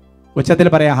 ഉച്ചത്തിൽ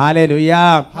പറയാം ഹല്ലേലൂയാ,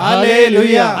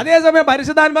 ഹല്ലേലൂയ. അതേസമയം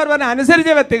പരിശുദ്ധാത്മാവ് പറഞ്ഞ അനുസരിച്ച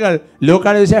വ്യക്തികൾ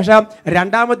ലൂക്കായുടെ സുവിശേഷം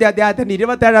 2-ാമത്തെ അധ്യായത്തിന്റെ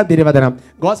 27-ാം തിരുവചനം.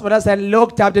 Gospel of St.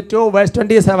 Luke chapter 2 verse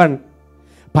 27.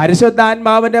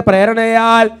 പരിശുദ്ധാത്മാവിന്റെ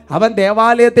പ്രേരണയാൽ അവൻ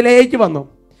ദേവാലയത്തിലേക്ക് വന്നു.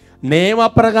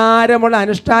 നിയമപ്രകാരമുള്ള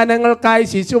അനുഷ്ഠാനങ്ങൾക്കായി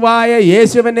ശിശുവായ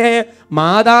യേശുവിനെ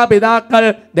മാതാപിതാക്കൾ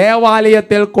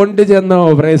ദേവാലയത്തിൽ കൊണ്ടുചെന്നു.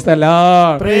 Praise the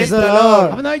Lord. Praise the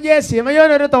Lord. അപ്പോൾ നോക്കിയേ,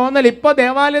 ശിമയോൻ ഒരു തോന്നൽ, ഇപ്പൊ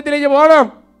ദേവാലയത്തിലേക്ക് പോകണം.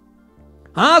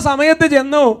 ആ സമയത്ത്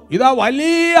ചെന്നു, ഇതാ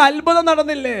വലിയ അത്ഭുതം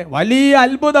നടന്നില്ലേ, വലിയ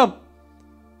അത്ഭുതം.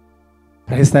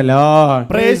 Praise the Lord.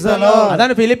 Praise the Lord.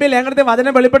 അതാണ് ഫിലിപ്പി ലേഖനത്തിൽ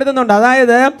വചനം വെളിപ്പെടുത്തുന്നുണ്ട്.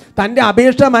 അതായത് തൻ്റെ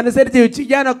അഭീഷ്ടം അനുസരിച്ച്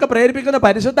ഇച്ഛിക്കാനൊക്കെ പ്രേരിപ്പിക്കുന്ന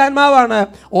പരിശുദ്ധാത്മാവാണ്.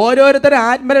 ഓരോരുത്തരും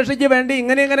ആത്മരക്ഷയ്ക്ക് വേണ്ടി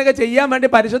ഇങ്ങനെയൊക്കെ ചെയ്യാൻ വേണ്ടി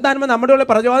പരിശുദ്ധാത്മ നമ്മുടെ ഉള്ളിൽ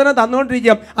പ്രചോദനം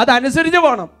തന്നുകൊണ്ടിരിക്കും. അതനുസരിച്ച്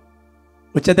പോകണം.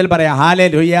 ഉച്ചത്തിൽ പറയാം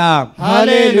hallelujah,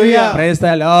 hallelujah. Praise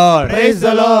the Lord. Praise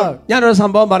the Lord. ഞാനൊരു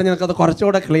സംഭവം പറഞ്ഞു, നിനക്കത്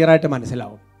കുറച്ചുകൂടെ ക്ലിയർ ആയിട്ട്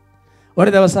മനസ്സിലാവും. ഒരു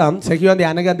ദിവസം സെഹിയോൻ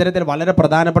ധ്യാനകേന്ദ്രത്തിൽ വളരെ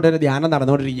പ്രധാനപ്പെട്ട ഒരു ധ്യാനം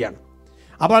നടന്നുകൊണ്ടിരിക്കുകയാണ്.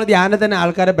 അപ്പോൾ ധ്യാനത്തിന്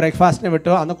ആൾക്കാരെ ബ്രേക്ക്ഫാസ്റ്റിന്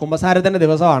വിട്ടു. അന്ന് കുമ്പസാരത്തിൻ്റെ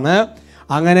ദിവസമാണ്.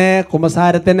 അങ്ങനെ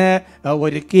കുമ്പസാരത്തിന്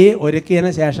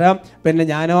ഒരുക്കിയതിന് ശേഷം പിന്നെ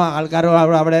ഞാനോ ആൾക്കാരോ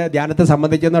അവിടെ ധ്യാനത്തെ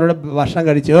സംബന്ധിക്കുന്നവരോട് ഭക്ഷണം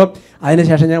കഴിച്ചു.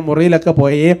 അതിനുശേഷം ഞാൻ മുറിയിലൊക്കെ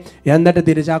പോയി. എന്നിട്ട്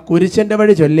തിരിച്ച് ആ കുരിശിൻ്റെ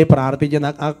വഴി ചൊല്ലി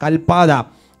പ്രാർത്ഥിക്കുന്ന ആ കൽപ്പാത,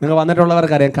 നിങ്ങൾ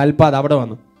വന്നിട്ടുള്ളവർക്കറിയാം കൽപ്പാത, അവിടെ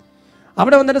വന്നു.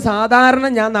 അവിടെ വന്നിട്ട് സാധാരണ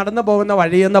ഞാൻ നടന്നു പോകുന്ന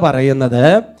വഴിയെന്ന് പറയുന്നത്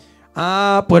ആ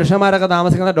പുരുഷന്മാരൊക്കെ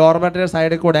താമസിക്കുന്ന ഡോർമെറ്ററി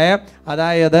സൈഡിൽ കൂടെ,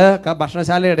 അതായത്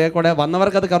ഭക്ഷണശാലയുടെ ഇടയിൽ കൂടെ,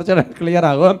 വന്നവർക്കത് കുറച്ച് ക്ലിയർ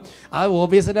ആകും. ആ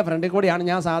ഓഫീസിൻ്റെ ഫ്രണ്ടിൽ കൂടിയാണ്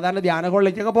ഞാൻ സാധാരണ ധ്യാന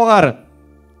ഹോളിലേക്കൊക്കെ പോകാറ്.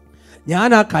 ഞാൻ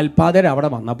ആ കൽപ്പാതയുടെ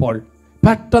അവിടെ വന്നപ്പോൾ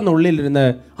പെട്ടെന്നുള്ളിലിരുന്ന്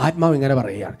ആത്മാവ് ഇങ്ങനെ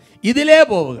പറയുകയാണ്, ഇതിലേ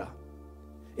പോവുക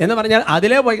എന്ന് പറഞ്ഞാൽ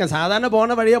അതിലേ പോയി. സാധാരണ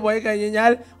പോകുന്ന വഴിയെ പോയി കഴിഞ്ഞ്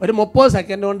കഴിഞ്ഞാൽ ഒരു 30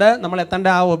 സെക്കൻഡ് കൊണ്ട് നമ്മൾ എത്തേണ്ട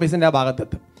ആ ഓഫീസിൻ്റെ ആ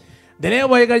ഭാഗത്തെത്തും. ഇതിലേ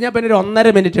പോയി കഴിഞ്ഞാൽ പിന്നെ ഒരു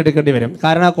 1.5 മിനിറ്റ് എടുക്കേണ്ടി വരും.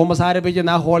 കാരണം ആ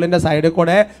കുമ്പസാരിപ്പിക്കുന്ന ആ ഹോളിൻ്റെ സൈഡിൽ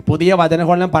കൂടെ പുതിയ വചന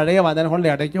ഹോളിനും പഴയ വചന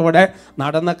ഹോളിൻ്റെ ഇടയ്ക്ക് കൂടെ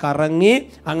നടന്ന് കറങ്ങി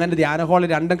അങ്ങനെ ധ്യാന ഹോളിൽ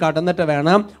രണ്ടും കടന്നിട്ട്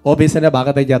വേണം ഓഫീസിൻ്റെ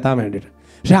ഭാഗത്തേക്ക് എത്താൻ വേണ്ടിയിട്ട്.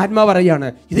 പക്ഷേ ആത്മാവ് പറയുകയാണ്,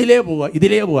 ഇതിലേ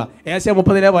പോവുക, ഏഷ്യ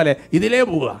 30 പോലെ ഇതിലേ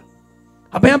പോവുക.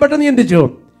 അപ്പോൾ ഞാൻ പെട്ടെന്ന് ചിന്തിച്ചു,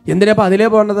 എന്തിനാപ്പോൾ അതിലേ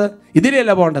പോകേണ്ടത്?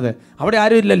 ഇതിലല്ല പോകേണ്ടത്, അവിടെ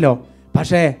ആരും ഇല്ലല്ലോ.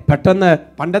 പക്ഷേ പെട്ടെന്ന്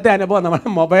പണ്ടത്തെ അനുഭവം,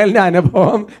 നമ്മുടെ മൊബൈലിൻ്റെ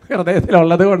അനുഭവം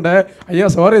ഹൃദയത്തിലുള്ളത് കൊണ്ട് അയ്യോ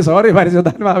സോറി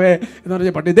പരിശുദ്ധാത്മാവേ എന്ന്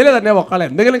പറഞ്ഞ് പെട്ടെന്ന് ഇതിൽ തന്നെ പൊക്കളെ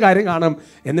എന്തെങ്കിലും കാര്യം കാണും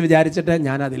എന്ന് വിചാരിച്ചിട്ട്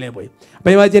ഞാൻ അതിലേ പോയി.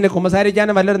 അപ്പോൾ ഈ വായിച്ച് എന്നെ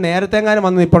കുമ്പസാരിക്കാനും വല്ലൊരു നേരത്തെങ്ങാനും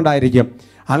വന്ന് നിൽപ്പുണ്ടായിരിക്കും.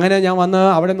 അങ്ങനെ ഞാൻ വന്ന്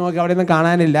അവിടെ നോക്കി, അവിടെ ഒന്നും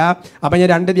കാണാനില്ല. അപ്പോൾ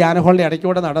ഞാൻ 2 ധ്യാന ഹോളിൻ്റെ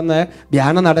ഇടയ്ക്കൂടെ നടന്ന്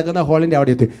ധ്യാനം നടക്കുന്ന ഹോളിൻ്റെ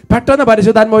അവിടെ എത്തി. പെട്ടെന്ന്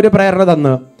പരിശുദ്ധാത്മ ഒരു പ്രേരണ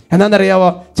തന്നു.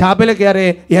 എന്താണെന്നറിയാവോ? ചാപ്പിൽ കയറി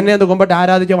എന്നെ ഒന്ന് കുമ്പിട്ട്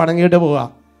ആരാധിച്ച് വണങ്ങിയിട്ട് പോവുക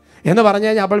എന്ന് പറഞ്ഞു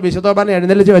കഴിഞ്ഞാൽ അപ്പോൾ വിശുദ്ധോപനെ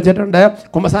എഴുന്നള്ളിച്ച് വെച്ചിട്ടുണ്ട്.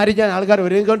 കുമ്പസാരിക്കാൻ ആൾക്കാർ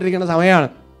ഒരുങ്ങിക്കൊണ്ടിരിക്കുന്ന സമയമാണ്.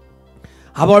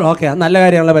 അപ്പോൾ ഓക്കെ, നല്ല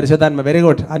കാര്യമുള്ള പരിശുദ്ധാത്മ, വെരി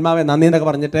ഗുഡ്, ആത്മാവെ നന്ദി എന്നൊക്കെ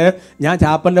പറഞ്ഞിട്ട് ഞാൻ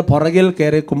ചാപ്പലിൻ്റെ പുറകിൽ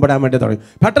കയറി കുമ്പിടാൻ വേണ്ടി തുടങ്ങി.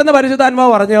 പെട്ടെന്ന്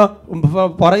പരിശുദ്ധാത്മാവ് പറഞ്ഞു,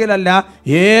 പുറകിലല്ല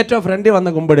ഏറ്റവും ഫ്രണ്ടിൽ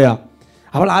വന്ന് കുമ്പിടുക.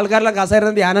 അപ്പോൾ ആൾക്കാരെല്ലാം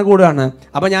കസേരന്ന് ധ്യാനം കൂടുകയാണ്.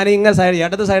 അപ്പോൾ ഞാൻ ഇങ്ങനെ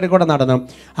ഇടത് സൈഡിൽ കൂടെ നടന്നു.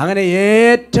 അങ്ങനെ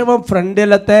ഏറ്റവും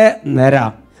ഫ്രണ്ടിലത്തെ നിര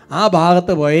ആ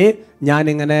ഭാഗത്ത് പോയി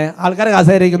ഞാനിങ്ങനെ ആൾക്കാർ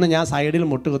കസേരയിരിക്കുന്നു, ഞാൻ സൈഡിൽ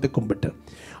മുട്ടുകുത്തി കുമ്പിട്ട്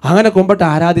അങ്ങനെ കുമ്പിട്ട്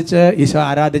ഈശോ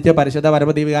ആരാധിച്ച് പരിശുദ്ധ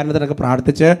പരമദീപികാരണത്തിനൊക്കെ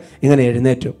പ്രാർത്ഥിച്ച് ഇങ്ങനെ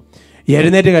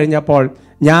എഴുന്നേറ്റ് കഴിഞ്ഞപ്പോൾ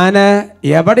ഞാൻ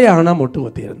എവിടെയാണ്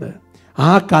മുട്ടുകുത്തിയിരുന്നത് ആ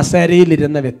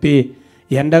കസേരയിലിരുന്ന വ്യക്തി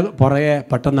എൻ്റെ പുറകെ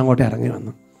പെട്ടെന്ന് അങ്ങോട്ട് ഇറങ്ങി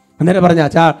വന്നു. അന്നേരം പറഞ്ഞു,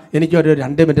 അച്ഛാ എനിക്കൊരു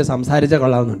 2 മിനിറ്റ് സംസാരിച്ചാൽ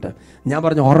കൊള്ളാവുന്നുണ്ട്. ഞാൻ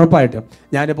പറഞ്ഞു, ഉറപ്പായിട്ടും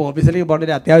ഞാനിപ്പോൾ ഓഫീസിലേക്ക് പോകേണ്ട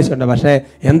ഒരു അത്യാവശ്യമുണ്ട്, പക്ഷേ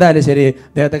എന്തായാലും ശരി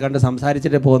അദ്ദേഹത്തെ കണ്ട്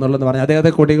സംസാരിച്ചിട്ട് പോകുന്നുള്ളൂ എന്ന് പറഞ്ഞ്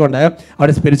അദ്ദേഹത്തെ കൂട്ടിക്കൊണ്ട്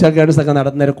അവിടെ സ്പിരിച്വൽ ഗൈഡൻസ് ഒക്കെ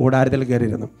നടത്തുന്ന ഒരു കൂടാരത്തിൽ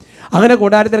കയറിയിരുന്നു. അങ്ങനെ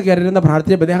കൂടാരത്തിൽ കയറിയിരുന്ന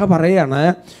പ്രാർത്ഥിച്ചപ്പോൾ ഇദ്ദേഹം പറയുകയാണ്,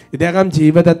 ഇദ്ദേഹം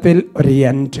ജീവിതത്തിൽ ഒരു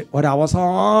എൻഡ്,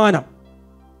 ഒരവസാനം,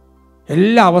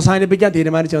 എല്ലാം അവസാനിപ്പിക്കാൻ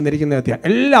തീരുമാനിച്ച് വന്നിരിക്കുന്ന വ്യക്തിയാണ്.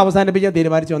 എല്ലാം അവസാനിപ്പിക്കാൻ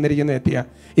തീരുമാനിച്ച് വന്നിരിക്കുന്ന വ്യക്തിയാണ്.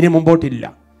 ഇനി മുമ്പോട്ടില്ല.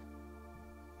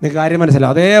 നിങ്ങൾക്ക് കാര്യം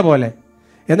മനസ്സിലാവും. അതേപോലെ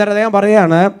എന്നിട്ട് അദ്ദേഹം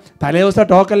പറയുകയാണ്, തലേദിവസത്തെ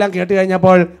ടോക്കെല്ലാം കേട്ട്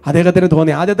കഴിഞ്ഞപ്പോൾ അദ്ദേഹത്തിന്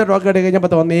തോന്നി, ആദ്യത്തെ ടോക്ക് കേട്ട്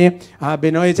കഴിഞ്ഞപ്പോൾ തോന്നി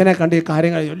ബിനോയിച്ചനെ കണ്ട് ഈ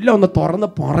കാര്യങ്ങൾ എല്ലാം ഒന്ന് തുറന്ന്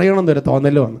പറയണമെന്നൊരു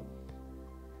തോന്നൽ വന്നു.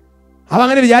 അവൻ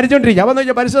അങ്ങനെ വിചാരിച്ചുകൊണ്ടിരിക്കുക. അവൻ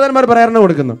നോക്കിയാൽ പരിശുദ്ധന്മാർ പ്രേരണ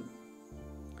കൊടുക്കുന്നു.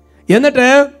 എന്നിട്ട്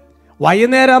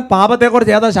വൈകുന്നേരം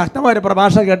പാപത്തെക്കുറിച്ച് ഏതോ ശക്തമായ ഒരു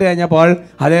പ്രഭാഷണം കേട്ട് കഴിഞ്ഞപ്പോൾ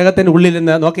അദ്ദേഹത്തിൻ്റെ ഉള്ളിൽ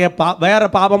നിന്ന് നോക്കിയ വേറെ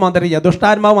പാപം അന്തരിക്കുക,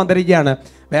 ദുഷ്ടാത്മാവ് അന്തരിക്കുകയാണ്.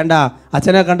 വേണ്ട,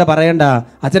 അച്ഛനെ കണ്ട് പറയണ്ട,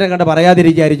 അച്ഛനെ കണ്ട്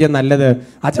പറയാതിരിക്കുകയായിരിക്കും നല്ലത്.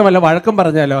 അച്ഛൻ വല്ല വഴക്കും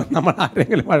പറഞ്ഞാലോ, നമ്മൾ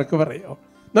ആരെങ്കിലും വഴക്ക് പറയുമോ?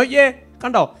 നോക്കിയേ,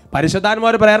 കണ്ടോ,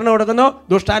 പരിശുദ്ധാത്മാവ് പ്രേരണ കൊടുക്കുന്നു,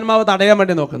 ദുഷ്ടാത്മാവ് തടയാൻ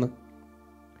വേണ്ടി നോക്കുന്നു.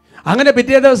 അങ്ങനെ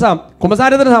പിറ്റേ ദിവസം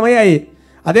കുമ്പസാരത്തിന് സമയമായി.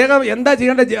 അദ്ദേഹം എന്താ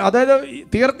ചെയ്യേണ്ടത്? അതായത്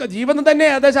ജീവിതം തന്നെ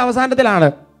ഏകദേശം അവസാനത്തിലാണ്.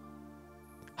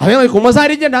 അദ്ദേഹം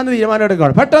കുമ്പസാരിക്കണ്ടെന്ന് തീരുമാനം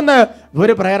എടുക്കുകയാണ്. പെട്ടെന്ന്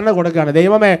ഒരു പ്രേരണ കൊടുക്കുകയാണ്,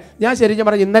 ദൈവമേ, ഞാൻ ശരിക്കും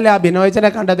പറഞ്ഞു ഇന്നലെ ആ ബിനോയിച്ചനെ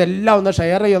കണ്ടത് എല്ലാം ഒന്ന്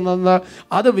ഷെയർ ചെയ്യുന്നതെന്ന്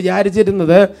അത്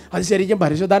വിചാരിച്ചിരുന്നത് അത് ശരിക്കും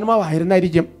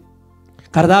പരിശുദ്ധാത്മാവായിരുന്നായിരിക്കും.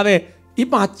 കർത്താവേ,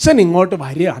 ഇപ്പം അച്ഛൻ ഇങ്ങോട്ട്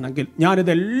വരികയാണെങ്കിൽ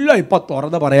ഞാനിതെല്ലാം ഇപ്പം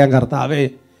തുറന്ന് പറയാൻ കർത്താവേ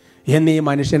എന്ന് ഈ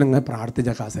മനുഷ്യൻ ഇങ്ങനെ പ്രാർത്ഥിച്ച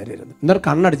കസേരയിരുന്നു. എന്നിട്ട്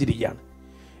കണ്ണടിച്ചിരിക്കുകയാണ്.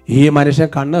 ഈ മനുഷ്യൻ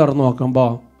കണ്ണ് തുറന്ന്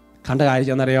നോക്കുമ്പോൾ കണ്ട കാഴ്ച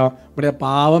എന്നറിയോ? ഇവിടെ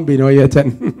പാവം ബിനോയ് അച്ഛൻ,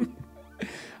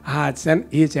 ആ അച്ഛൻ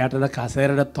ഈ ചേട്ടൻ്റെ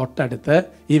കസേരയുടെ തൊട്ടടുത്ത്,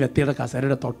 ഈ വ്യക്തിയുടെ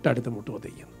കസേരയുടെ തൊട്ടടുത്ത്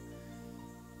മുട്ടുകുത്തിക്കുന്നു.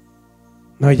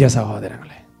 നോക്കിയ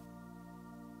സഹോദരങ്ങളെ,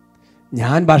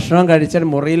 ഞാൻ ഭക്ഷണം കഴിച്ചാൽ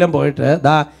മുറിയിലും പോയിട്ട്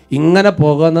ദാ ഇങ്ങനെ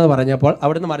പോകുമെന്ന് പറഞ്ഞപ്പോൾ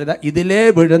അവിടുന്ന് പറയുക, ഇതിലേ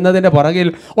വിഴുന്നതിൻ്റെ പുറകിൽ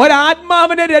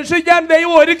ഒരാത്മാവിനെ രക്ഷിക്കാൻ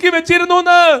ദൈവം ഒരുക്കി വെച്ചിരുന്നു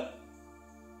എന്ന്.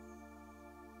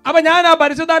 അപ്പൊ ഞാൻ ആ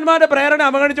പരിശുദ്ധാത്മാവിന്റെ പ്രേരണ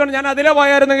അവഗണിച്ചോണ്ട് ഞാൻ അതിലെ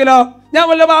പോയായിരുന്നെങ്കിലോ? ഞാൻ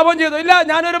വല്ല പാപം ചെയ്തു? ഇല്ല,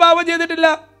 ഞാനൊരു പാപം ചെയ്തിട്ടില്ല.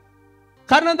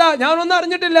 കാരണം എന്താ? ഞാനൊന്നും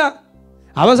അറിഞ്ഞിട്ടില്ല.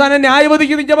 അവസാനം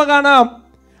ന്യായവിധിക്ക് നിൽക്കുമ്പോൾ കാണാം,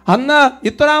 അന്ന്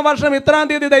ഇത്രാം വർഷം ഇത്രാം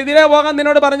തീയതി ഇതിലേ പോകാൻ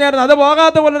നിന്നോട് പറഞ്ഞായിരുന്നു, അത്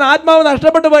പോകാത്ത പോലെ ആത്മാവ്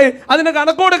നഷ്ടപ്പെട്ടു പോയി, അതിന്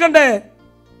കണക്ക് കൊടുക്കണ്ടേ?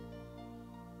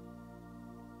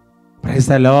 Praise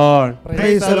the Lord.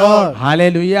 Praise the Lord.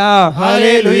 Hallelujah.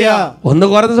 Hallelujah. 1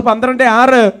 Corinthians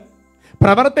 12:6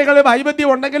 പ്രവർത്തികളിൽ വൈവിധ്യം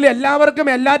ഉണ്ടെങ്കിൽ എല്ലാവർക്കും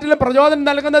എല്ലാറ്റിലും പ്രചോദനം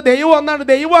നൽകുന്ന ദൈവം ഒന്നാണ്.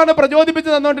 ദൈവമാണ് പ്രചോദിപ്പിച്ച്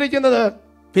തന്നുകൊണ്ടിരിക്കുന്നത്.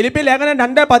 ഫിലിപ്പി ലേഖനം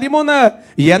 2:13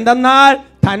 എന്തെന്നാൽ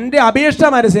തൻ്റെ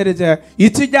അഭീഷ്ടമനുസരിച്ച്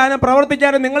ഇച്ഛിക്കാനും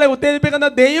പ്രവർത്തിക്കാനും നിങ്ങളെ ഉത്തേജിപ്പിക്കുന്ന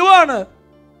ദൈവമാണ്.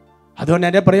 അതുകൊണ്ട്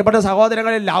എൻ്റെ പ്രിയപ്പെട്ട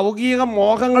സഹോദരങ്ങളിൽ ലൗകിക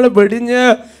മോഹങ്ങൾ വെടിഞ്ഞ്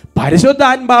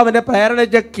പരിശുദ്ധാത്മാവിൻ്റെ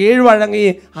പ്രേരണയ്ക്ക് കീഴ്വഴങ്ങി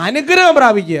അനുഗ്രഹം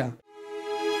പ്രാപിക്കുക.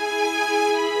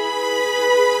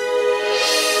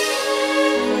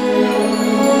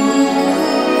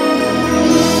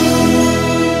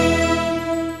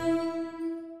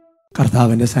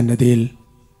 കർത്താവിൻ്റെ സന്നിധിയിൽ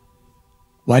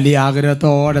വലിയ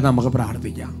ആഗ്രഹത്തോടെ നമുക്ക്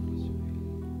പ്രാർത്ഥിക്കാം.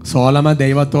 സോളമൻ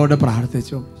ദൈവത്തോട്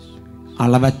പ്രാർത്ഥിച്ചു,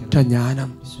 അളവറ്റ ജ്ഞാനം,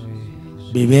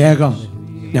 വിവേകം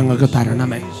ഞങ്ങൾക്ക്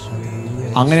തരണമേ.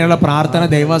 അങ്ങനെയുള്ള പ്രാർത്ഥന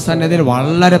ദൈവസന്നിധിയിൽ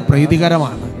വളരെ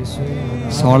പ്രീതികരമാണ്.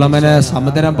 സോളമന്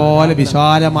സമുദ്രം പോലെ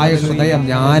വിശാലമായ ഹൃദയം,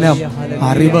 ജ്ഞാനം,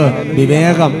 അറിവ്,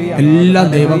 വിവേകം എല്ലാം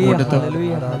ദൈവം കൊടുത്തു.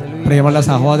 പ്രിയമുള്ള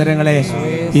സഹോദരങ്ങളെ,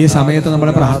 ഈ സമയത്ത് നമ്മൾ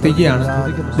പ്രാർത്ഥിക്കുകയാണ്,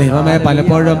 ദൈവമേ,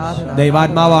 പലപ്പോഴും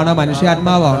ദൈവാത്മാവാണോ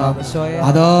മനുഷ്യാത്മാവാണോ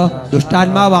അതോ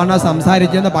ദുഷ്ടാത്മാവാണോ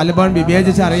സംസാരിക്കുന്ന പലപ്പോഴും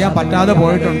വിവേചിച്ചറിയാൻ പറ്റാതെ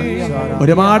പോയിട്ടുണ്ട്.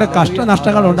 ഒരുപാട്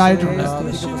കഷ്ടനഷ്ടങ്ങൾ ഉണ്ടായിട്ടുണ്ട്.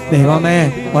 ദൈവമേ,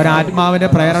 ഒരാത്മാവിൻ്റെ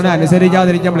പ്രേരണ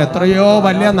അനുസരിക്കാതിരിക്കുമ്പോൾ എത്രയോ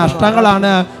വലിയ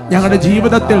നഷ്ടങ്ങളാണ് ഞങ്ങളുടെ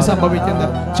ജീവിതത്തിൽ സംഭവിക്കുന്നത്,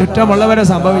 ചുറ്റുമുള്ളവരെ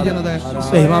സംഭവിക്കുന്നത്.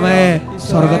 ദൈവമേ,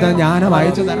 സ്വർഗത്തിന് ജ്ഞാനം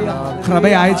അയച്ചു തരണം, കൃപ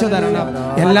അയച്ചു തരണം.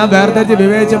 എല്ലാം വേർതിരിച്ച്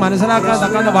വിവേചിച്ച് മനസ്സിലാക്കാൻ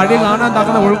തക്കുന്ന വഴി കാണാൻ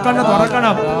തക്കുന്ന ഉൾക്കണ്ണ്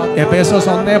തുറക്കണം. എഫേസോസ്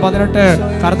 1:18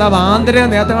 കർത്താവ് ആന്തരിക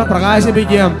നേത്രങ്ങൾ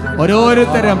പ്രകാശിപ്പിക്കുകയും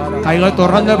ഓരോരുത്തരും കൈകൾ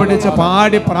തുറന്നു പിടിച്ച്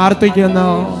പാടി പ്രാർത്ഥിക്കുന്നു.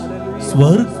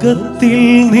 സ്വർഗത്തിൽ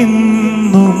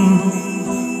നിന്നും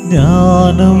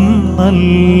ജ്ഞാനം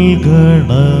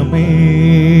നൽകണമേ,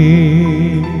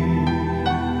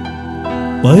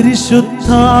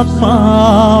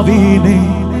 പരിശുദ്ധാത്മാവിനെ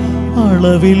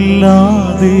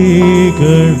അളവില്ലാതെ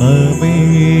ഗണമേ.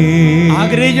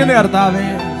 ആഗ്രഹിക്കുന്ന കർത്താവേ,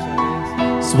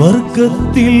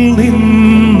 സ്വർഗത്തിൽ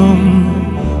നിന്നും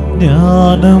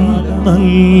ജ്ഞാനം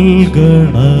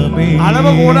നൽകണമേ,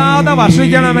 അളവ് കൂടാതെ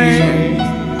വർഷിക്കണമേ.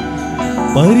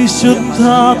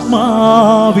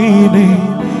 പരിശുദ്ധാത്മാവിനെ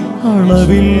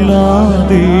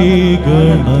അളവില്ലാതെ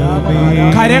ഗണമേ.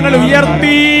 കരങ്ങൾ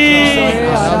ഉയർത്തി,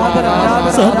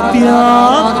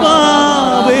 സത്യാത്മാവേ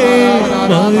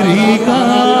വരിക,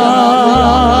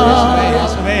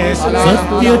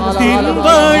 സത്യത്തിൻ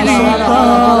വഴി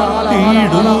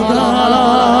കാട്ടിടുക,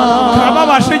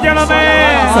 വർഷിക്കണമേ.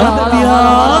 സത്യാത്മാവേ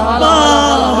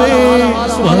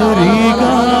വരിക.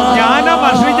 ജ്ഞാനം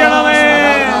വർഷിക്കണമേ.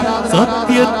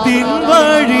 സത്യത്തിൻ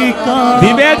വഴി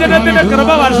വിവേചനത്തിന്റെ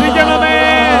കൃപ വർഷിക്കണമേ.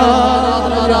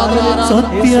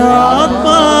 സത്യാത്മാവേ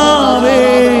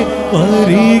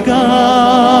വരിക.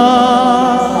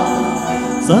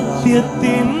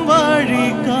 സത്യത്തിൻ